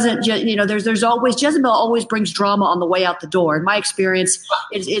doesn't just, Jezebel always brings drama on the way out the door. In my experience,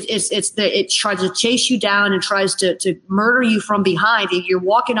 it tries to chase you down and tries to murder you from behind. You're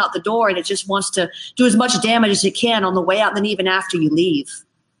walking out the door and it just wants to do as much damage as it can on the way out, and then even after you leave.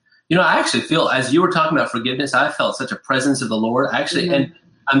 I actually feel, as you were talking about forgiveness, I felt such a presence of the Lord. Actually, and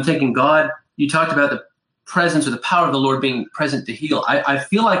I'm thinking, God, you talked about the presence or the power of the Lord being present to heal. I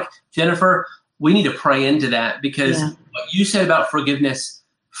feel like, Jennifer, we need to pray into that, because what you said about forgiveness,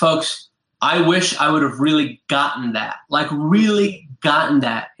 folks, I wish I would have really gotten that,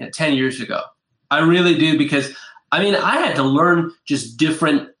 10 years ago. I really do, because, I had to learn just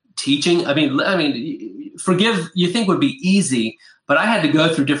different teaching. Forgive, you think would be easy, but I had to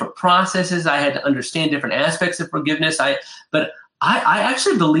go through different processes. I had to understand different aspects of forgiveness. But I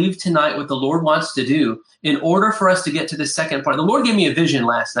actually believe tonight what the Lord wants to do in order for us to get to the second part. The Lord gave me a vision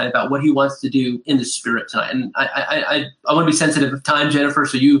last night about what he wants to do in the spirit tonight. And I want to be sensitive of time, Jennifer,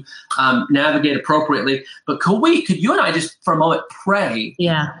 so you navigate appropriately. But could you and I just for a moment pray?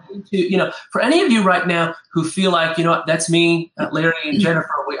 Yeah. For any of you right now who feel like, that's me, Larry and Jennifer,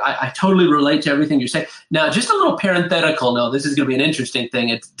 I totally relate to everything you're saying. Now, just a little parenthetical. No, this is going to be an interesting thing.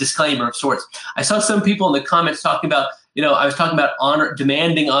 It's a disclaimer of sorts. I saw some people in the comments talking about, I was talking about honor,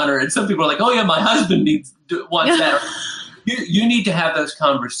 demanding honor, and some people are like, oh yeah, my husband wants that. You need to have those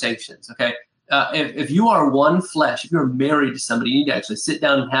conversations, okay? If you are one flesh, if you're married to somebody, you need to actually sit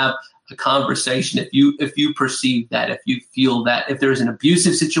down and have a conversation. If you perceive that, if you feel that, if there's an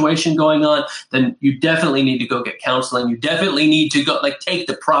abusive situation going on, then you definitely need to go get counseling. You definitely need to go take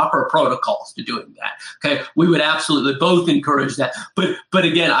the proper protocols to doing that. Okay, we would absolutely both encourage that. But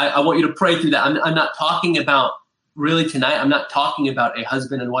again, I want you to pray through that. I'm not talking about. Really tonight, I'm not talking about a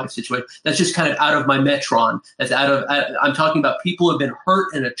husband and wife situation. That's just kind of out of my metron. I'm talking about people who have been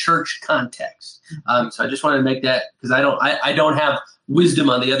hurt in a church context. So I just wanted to make that, because I don't have wisdom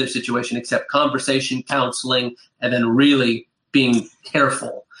on the other situation except conversation, counseling, and then really being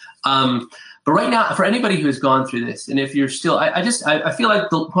careful. But right now, for anybody who has gone through this, and if you're still, I feel like I just feel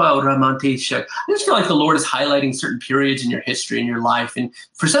like the Lord is highlighting certain periods in your history, in your life. And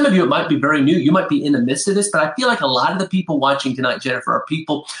for some of you, it might be very new. You might be in the midst of this, but I feel like a lot of the people watching tonight, Jennifer, are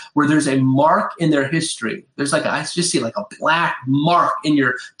people where there's a mark in their history. There's like, I just see like a black mark in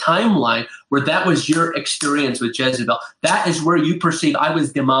your timeline where that was your experience with Jezebel. That is where you perceive, I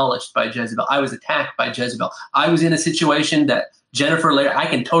was demolished by Jezebel. I was attacked by Jezebel. I was in a situation that Jennifer LeClaire, I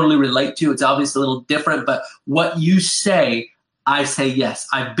can totally relate to. It's obviously a little different, but what you say, I say, yes,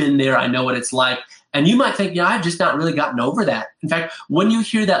 I've been there. I know what it's like. And you might think, yeah, I've just not really gotten over that. In fact, when you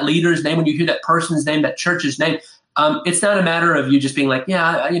hear that leader's name, when you hear that person's name, that church's name, it's not a matter of you just being like, yeah,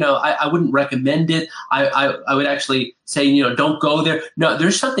 I wouldn't recommend it. I would actually say, don't go there. No,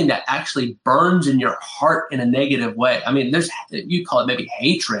 there's something that actually burns in your heart in a negative way. I mean, you call it maybe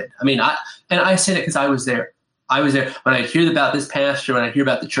hatred. I mean, I say that because I was there. I was there when I hear about this pastor, when I hear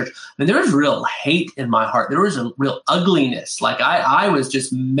about the church, and there was real hate in my heart. There was a real ugliness. Like I was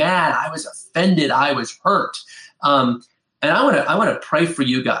just mad. I was offended. I was hurt. And I want to pray for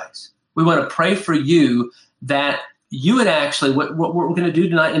you guys. We want to pray for you that you would actually, what we're going to do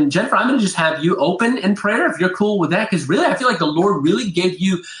tonight. And Jennifer, I'm going to just have you open in prayer if you're cool with that. Because really, I feel like the Lord really gave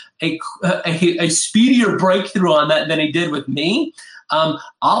you a speedier breakthrough on that than he did with me.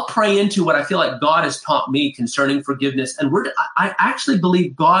 I'll pray into what I feel like God has taught me concerning forgiveness. And I actually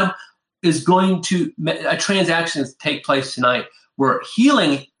believe God is going to, a transaction take place tonight where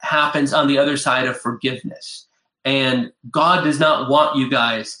healing happens on the other side of forgiveness. And God does not want you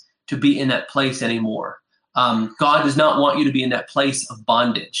guys to be in that place anymore. God does not want you to be in that place of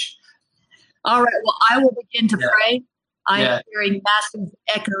bondage. All right. Well, I will begin to pray. I'm hearing massive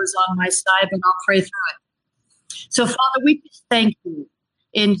echoes on my side, but I'll pray through it. So, Father, we just thank you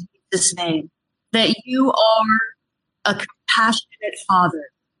in Jesus' name that you are a compassionate Father,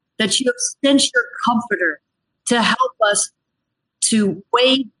 that you have sent your comforter to help us to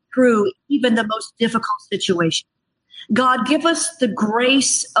wade through even the most difficult situation. God, give us the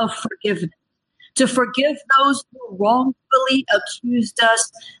grace of forgiveness, to forgive those who wrongfully accused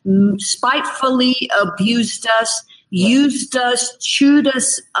us, spitefully abused us, used us, chewed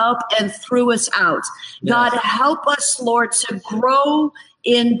us up, and threw us out. Yes. God, help us, Lord, to grow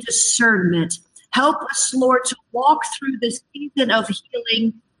in discernment. Help us, Lord, to walk through this season of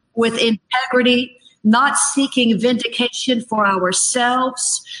healing with integrity, not seeking vindication for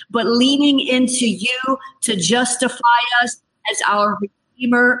ourselves, but leaning into you to justify us as our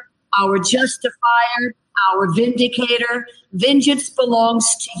Redeemer, our justifier, our vindicator. Vengeance belongs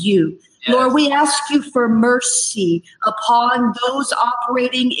to you. Yes. Lord, we ask you for mercy upon those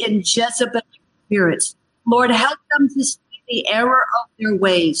operating in Jezebel spirits. Lord, help them to see the error of their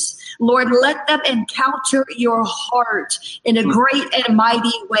ways. Lord, let them encounter your heart in a great and mighty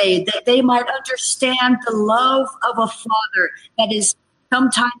way, that they might understand the love of a Father that is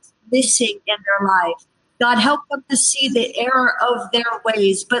sometimes missing in their life. God, help them to see the error of their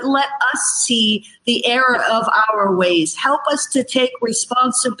ways, but let us see the error of our ways. Help us to take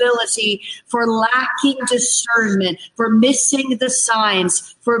responsibility for lacking discernment, for missing the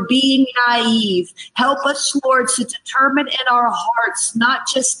signs, for being naive. Help us, Lord, to determine in our hearts not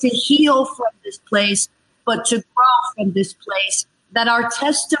just to heal from this place, but to grow from this place, that our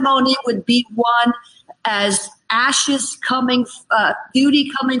testimony would be one as ashes coming, beauty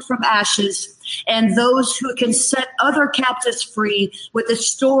coming from ashes, and those who can set other captives free with a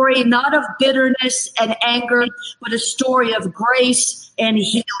story not of bitterness and anger, but a story of grace and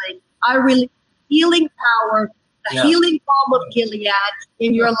healing. I release healing power, the healing balm of Gilead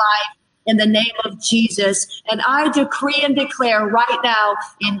in your life in the name of Jesus. And I decree and declare right now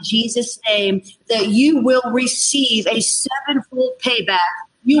in Jesus' name that you will receive a sevenfold payback.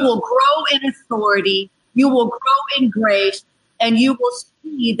 You will grow in authority. You will grow in grace, and you will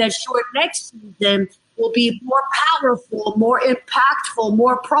see that your next season will be more powerful, more impactful,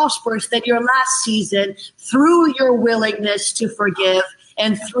 more prosperous than your last season through your willingness to forgive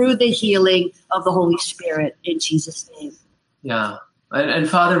and through the healing of the Holy Spirit in Jesus' name. Yeah. And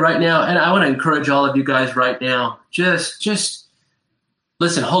Father, right now, and I want to encourage all of you guys right now, just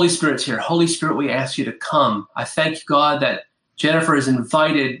listen, Holy Spirit's here. Holy Spirit, we ask you to come. I thank God that Jennifer has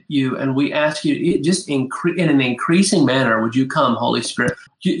invited you, and we ask you just in an increasing manner, would you come, Holy Spirit?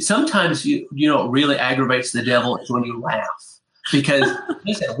 Sometimes you know what really aggravates the devil is when you laugh, because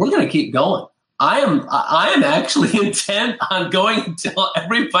listen, we're going to keep going. I am actually intent on going until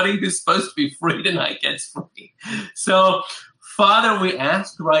everybody who's supposed to be free tonight gets free. So, Father, we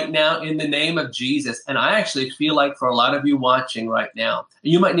ask right now in the name of Jesus, and I actually feel like for a lot of you watching right now,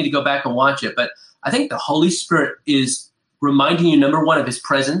 you might need to go back and watch it, but I think the Holy Spirit is reminding you, number one, of his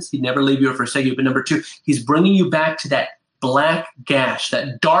presence. He'd never leave you or forsake you. But number two, he's bringing you back to that black gash,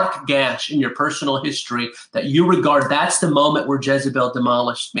 that dark gash in your personal history that you regard. That's the moment where Jezebel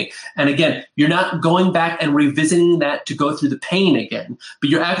demolished me. And again, you're not going back and revisiting that to go through the pain again, but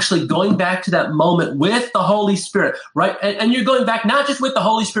you're actually going back to that moment with the Holy Spirit, right? And you're going back not just with the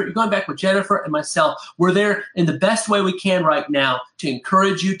Holy Spirit, you're going back with Jennifer and myself. We're there in the best way we can right now to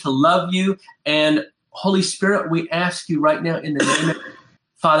encourage you, to love you. And Holy Spirit, we ask you right now in the name of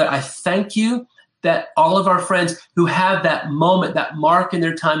Father, I thank you that all of our friends who have that moment, that mark in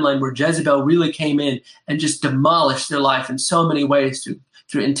their timeline where Jezebel really came in and just demolished their life in so many ways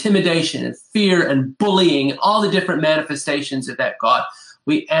through intimidation and fear and bullying and all the different manifestations of that, God.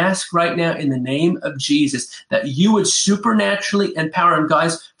 We ask right now in the name of Jesus that you would supernaturally empower. And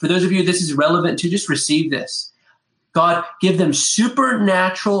guys, for those of you this is relevant to, just receive this. God, give them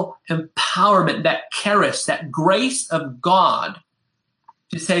supernatural empowerment, that charis, that grace of God,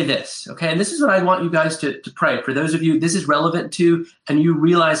 to say this, okay? And this is what I want you guys to pray. For those of you this is relevant to, and you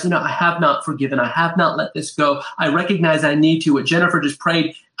realize, I have not forgiven. I have not let this go. I recognize I need to. What Jennifer just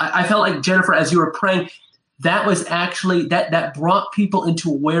prayed, I felt like, Jennifer, as you were praying, that was actually, that brought people into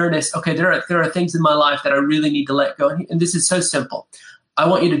awareness. Okay, there are things in my life that I really need to let go. And this is so simple. I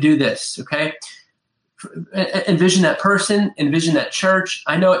want you to do this, okay? Envision that person, envision that church.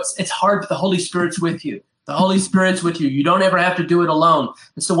 I know it's hard, but the Holy Spirit's with you. The Holy Spirit's with you. You don't ever have to do it alone.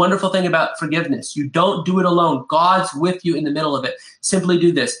 It's the wonderful thing about forgiveness. You don't do it alone. God's with you in the middle of it. Simply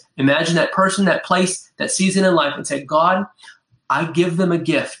do this. Imagine that person, that place, that season in life, and say, God, I give them a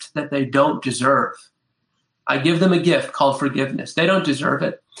gift that they don't deserve. I give them a gift called forgiveness. They don't deserve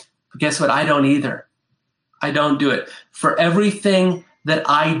it. But guess what? I don't either. I don't do it. For everything that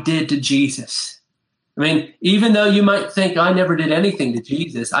I did to Jesus, I mean, even though you might think I never did anything to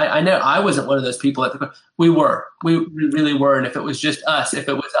Jesus, I know I wasn't one of those people. We really were. And if it was just us, if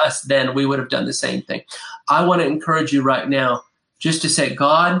it was us, then we would have done the same thing. I want to encourage you right now just to say,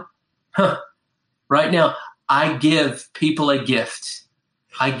 God, right now, I give people a gift.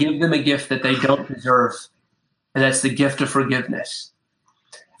 I give them a gift that they don't deserve. And that's the gift of forgiveness.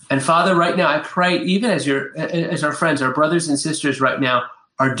 And Father, right now, I pray, even as our friends, our brothers and sisters right now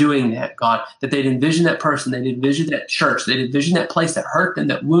are doing that, God, that they'd envision that person, they'd envision that church, they'd envision that place that hurt them,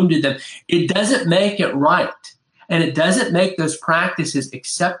 that wounded them. It doesn't make it right. And it doesn't make those practices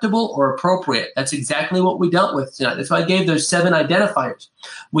acceptable or appropriate. That's exactly what we dealt with tonight. That's why I gave those 7 identifiers.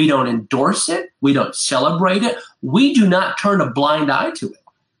 We don't endorse it. We don't celebrate it. We do not turn a blind eye to it.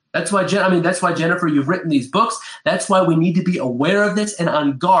 That's why, Jennifer, you've written these books. That's why we need to be aware of this and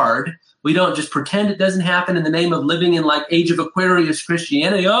on guard. We don't just pretend it doesn't happen in the name of living in like Age of Aquarius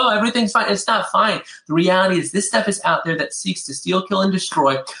Christianity. Oh, everything's fine. It's not fine. The reality is this stuff is out there that seeks to steal, kill, and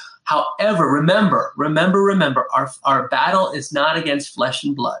destroy. However, remember, our battle is not against flesh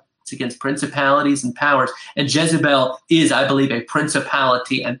and blood. It's against principalities and powers. And Jezebel is, I believe, a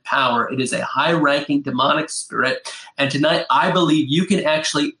principality and power. It is a high-ranking demonic spirit. And tonight, I believe you can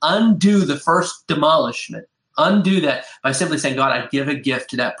actually undo the first demolishment. Undo that by simply saying, God, I give a gift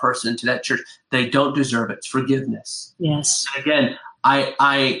to that person, to that church. They don't deserve it. It's forgiveness. Yes. And again,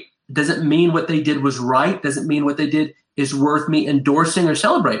 I doesn't mean what they did was right. Doesn't mean what they did is worth me endorsing or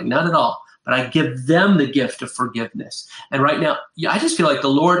celebrating. Not at all. But I give them the gift of forgiveness. And right now, I just feel like the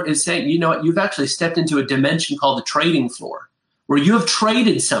Lord is saying, you know what? You've actually stepped into a dimension called the trading floor, where you have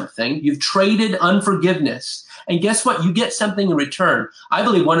traded something. You've traded unforgiveness. And guess what? You get something in return. I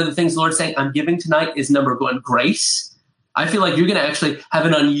believe one of the things the Lord's saying I'm giving tonight is number one, grace. I feel like you're going to actually have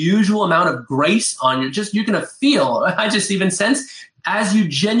an unusual amount of grace on you. You're going to feel, I just even sense, as you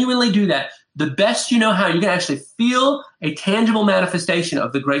genuinely do that, the best you know how, you're going to actually feel a tangible manifestation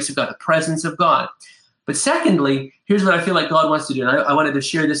of the grace of God, the presence of God. But secondly, here's what I feel like God wants to do. And I wanted to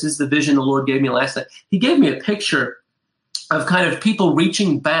share this. This is the vision the Lord gave me last night. He gave me a picture of kind of people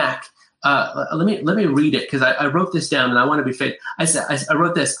reaching back. Let me read it, because I wrote this down and I want to be faithful. I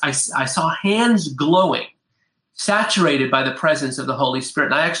wrote this. I saw hands glowing, saturated by the presence of the Holy Spirit.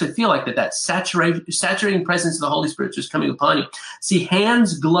 And I actually feel like that saturating presence of the Holy Spirit is just coming upon you. See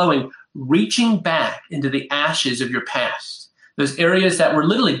hands glowing, reaching back into the ashes of your past. Those areas that were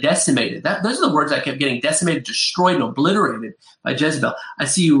literally decimated. Those are the words I kept getting: decimated, destroyed, and obliterated by Jezebel. I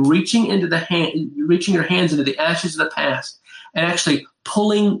see you reaching your hands into the ashes of the past and actually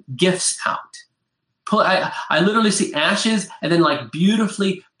pulling gifts out. I literally see ashes and then like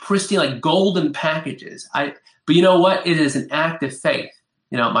beautifully pristine, like golden packages. But you know what? It is an act of faith.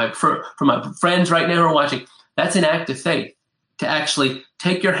 You know, for my friends right now who are watching, that's an act of faith, to actually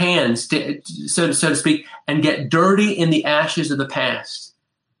take your hands, so to speak, and get dirty in the ashes of the past.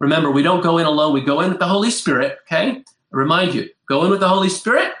 Remember, we don't go in alone. We go in with the Holy Spirit, okay? remind you, go in with the Holy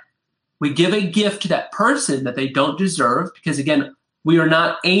Spirit. We give a gift to that person that they don't deserve, because again, we are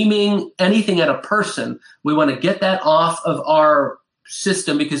not aiming anything at a person. We want to get that off of our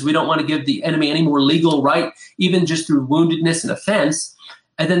system because we don't want to give the enemy any more legal right, even just through woundedness and offense.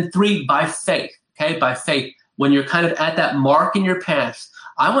 And then 3, by faith, okay? By faith, when you're kind of at that mark in your past,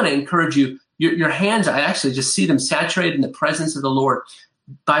 I want to encourage you, your hands, I actually just see them saturated in the presence of the Lord.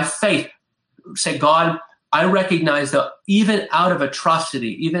 By faith, say, God, I recognize that even out of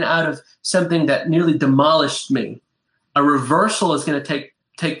atrocity, even out of something that nearly demolished me, a reversal is going to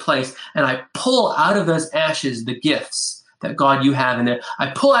take place. And I pull out of those ashes the gifts that, God, you have in there.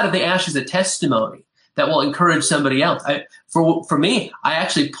 I pull out of the ashes a testimony that will encourage somebody else. For me, I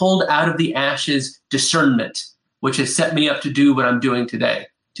actually pulled out of the ashes discernment, which has set me up to do what I'm doing today,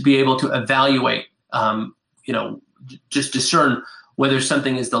 to be able to evaluate, just discern whether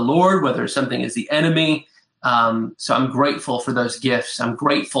something is the Lord, whether something is the enemy. So I'm grateful for those gifts. I'm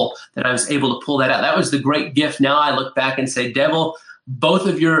grateful that I was able to pull that out. That was the great gift. Now I look back and say, devil, both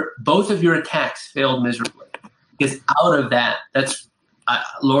of your attacks failed miserably. Because out of that,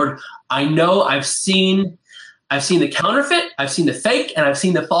 Lord, I know I've seen the counterfeit, I've seen the fake, and I've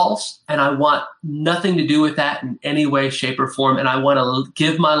seen the false, and I want nothing to do with that in any way, shape, or form. And I want to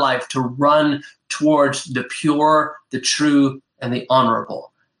give my life to run towards the pure, the true, and the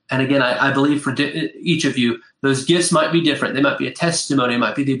honorable. And again, I believe for each of you, those gifts might be different. They might be a testimony. It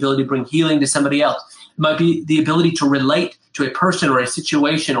might be the ability to bring healing to somebody else. It might be the ability to relate to a person or a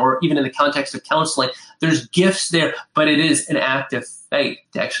situation, or even in the context of counseling. There's gifts there, but it is an act of faith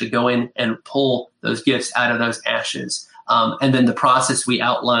to actually go in and pull those gifts out of those ashes. And then the process we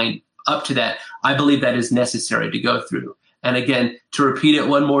outline up to that, I believe that is necessary to go through. And again, to repeat it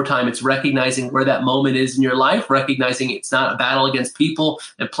one more time, it's recognizing where that moment is in your life, recognizing it's not a battle against people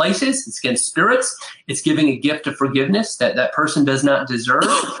and places, it's against spirits. It's giving a gift of forgiveness that person does not deserve.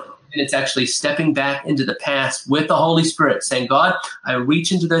 And it's actually stepping back into the past with the Holy Spirit, saying, God, I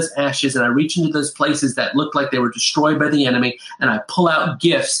reach into those ashes and I reach into those places that look like they were destroyed by the enemy, and I pull out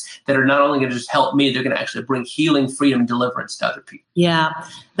gifts that are not only going to just help me, they're going to actually bring healing, freedom, deliverance to other people. Yeah,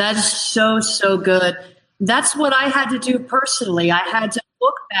 that's so good. That's what I had to do personally. I had to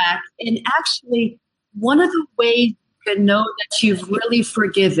look back, and actually one of the ways you can know that you've really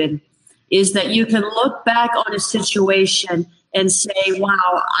forgiven is that you can look back on a situation and say,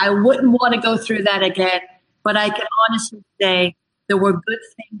 wow, I wouldn't want to go through that again, but I can honestly say there were good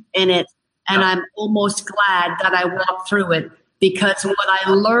things in it, and I'm almost glad that I walked through it, because what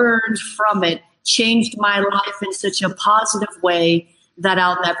I learned from it changed my life in such a positive way that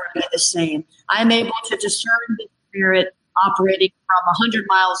I'll never be the same. I'm able to discern the Spirit operating from 100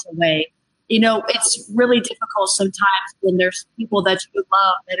 miles away. It's really difficult sometimes when there's people that you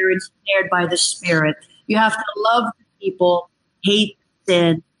love that are ensnared by the Spirit. You have to love the people, hate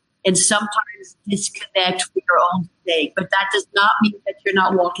sin, and sometimes disconnect for your own sake. But that does not mean that you're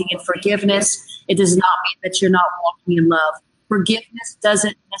not walking in forgiveness. It does not mean that you're not walking in love. Forgiveness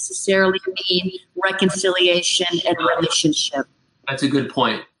doesn't necessarily mean reconciliation and relationship. That's a good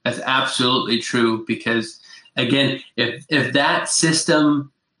point. That's absolutely true, because again, if that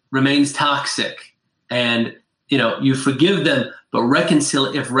system remains toxic and you forgive them, but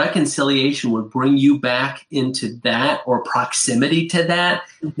if reconciliation would bring you back into that or proximity to that,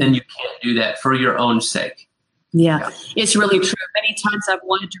 then you can't do that for your own sake. Yeah, it's really true. Many times I've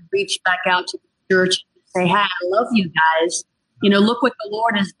wanted to reach back out to the church and say, hey, I love you guys. Look what the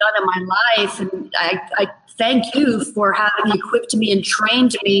Lord has done in my life. And I thank you for having equipped me and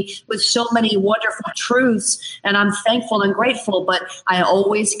trained me with so many wonderful truths. And I'm thankful and grateful. But I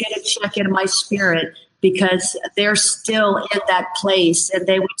always get a check in my spirit, because they're still in that place, and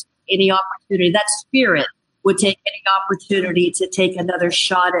they would take any opportunity. That spirit would take any opportunity to take another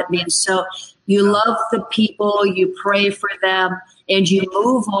shot at me. And so you love the people, you pray for them, and you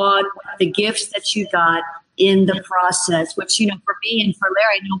move on with the gifts that you got in the process, which, for me and for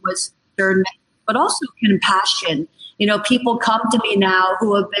Larry, I know was discernment, but also compassion. People come to me now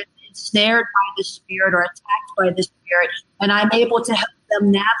who have been ensnared by the Spirit or attacked by the Spirit, and I'm able to help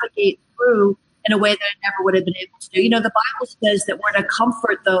them navigate through in a way that I never would have been able to do. The Bible says that we're to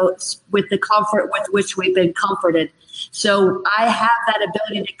comfort those with the comfort with which we've been comforted. So I have that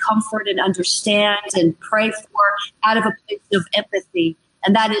ability to comfort and understand and pray for out of a place of empathy.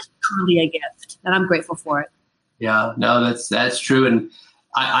 And that is truly a gift, and I'm grateful for it. Yeah, no, that's true. And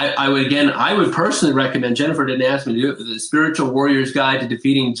I would personally recommend, Jennifer didn't ask me to do it, but the Spiritual Warrior's Guide to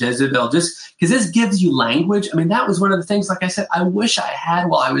Defeating Jezebel, just because this gives you language. I mean, that was one of the things, like I said, I wish I had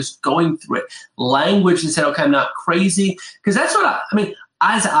while I was going through it. Language that said, okay, I'm not crazy. Because that's what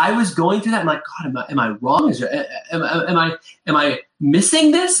as I was going through that, I'm like, God, am I wrong? Am I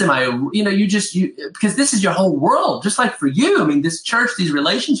missing this? Because this is your whole world, just like for you. I mean, this church, these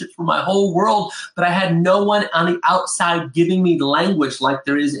relationships were my whole world, but I had no one on the outside giving me the language like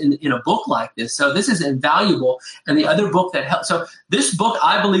there is in a book like this. So this is invaluable. And the other book that helps. So this book,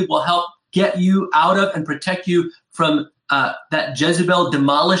 I believe, will help get you out of and protect you from that Jezebel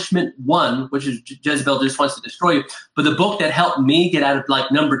demolishment 1, which is Jezebel just wants to destroy you. But the book that helped me get out of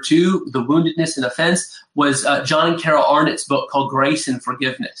like number 2, the woundedness and offense, was John and Carol Arnott's book called Grace and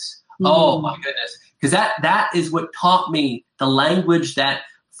Forgiveness. Mm-hmm. Oh my goodness. Because that is what taught me the language that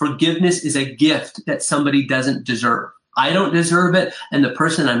forgiveness is a gift that somebody doesn't deserve. I don't deserve it, and the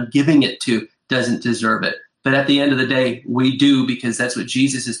person I'm giving it to doesn't deserve it. But at the end of the day, we do, because that's what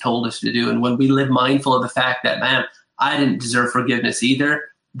Jesus has told us to do. And when we live mindful of the fact that, man, I didn't deserve forgiveness either,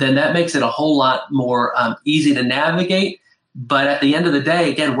 then that makes it a whole lot more easy to navigate. But at the end of the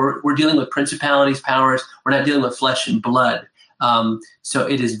day, again, we're dealing with principalities, powers. We're not dealing with flesh and blood. So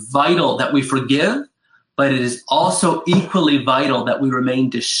it is vital that we forgive, but it is also equally vital that we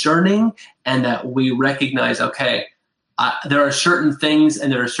remain discerning and that we recognize, okay, there are certain things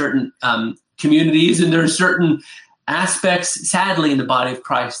and there are certain communities and there are certain aspects, sadly, in the body of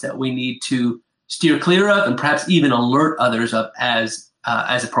Christ that we need to steer clear of and perhaps even alert others of as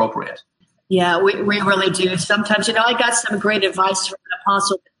appropriate. Yeah, we really do. Sometimes, I got some great advice from an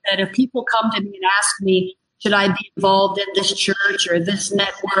apostle that said, if people come to me and ask me, should I be involved in this church or this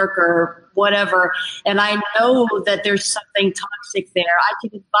network or whatever, and I know that there's something toxic there, I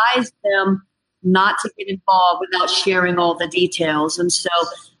can advise them not to get involved without sharing all the details. And so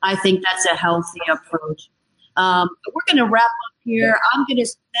I think that's a healthy approach. We're going to wrap up here. I'm going to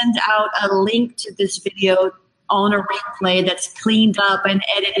send out a link to this video on a replay that's cleaned up and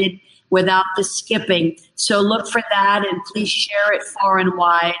edited without the skipping. So look for that and please share it far and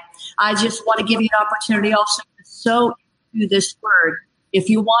wide. I just want to give you an opportunity also to sow into this word. If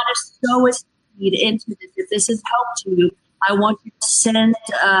you want to sow a seed into this, if this has helped you, I want you to send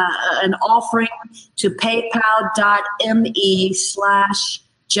an offering to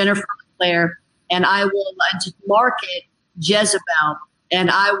paypal.me/Jennifer LeClaire, and I will just mark it Jezebel, and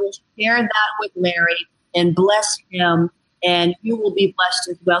I will share that with Larry and bless him, and you will be blessed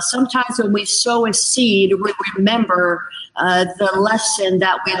as well. Sometimes when we sow a seed, we remember the lesson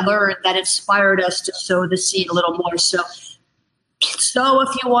that we learned that inspired us to sow the seed a little more. So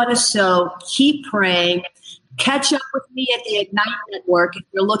if you want to sow, keep praying. Catch up with me at the Ignite Network. If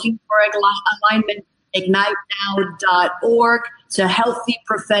you're looking for alignment, ignitenow.org. It's a healthy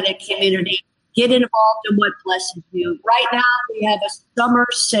prophetic community. Get involved in what blesses you. Right now, we have a summer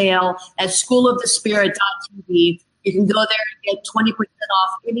sale at schoolofthespirit.tv. You can go there and get 20%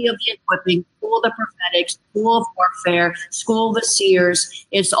 off any of the equipping, School of the Prophetic, School of Warfare, School of the Seers.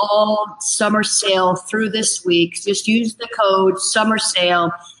 It's all summer sale through this week. Just use the code summer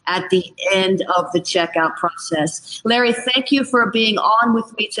sale at the end of the checkout process. Larry, thank you for being on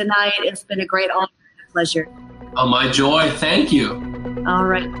with me tonight. It's been a great honor and a pleasure. Oh, my joy. Thank you. All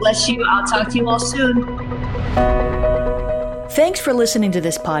right. Bless you. I'll talk to you all soon. Thanks for listening to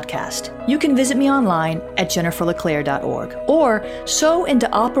this podcast. You can visit me online at jenniferleclaire.org or sow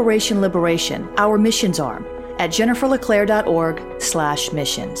into Operation Liberation, our missions arm, at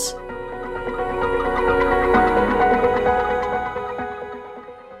jenniferleclaire.org/missions.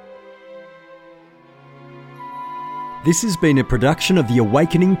 This has been a production of the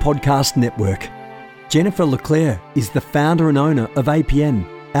Awakening Podcast Network. Jennifer LeClaire is the founder and owner of APN.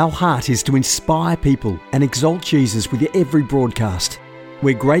 Our heart is to inspire people and exalt Jesus with every broadcast.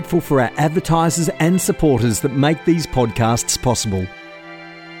 We're grateful for our advertisers and supporters that make these podcasts possible.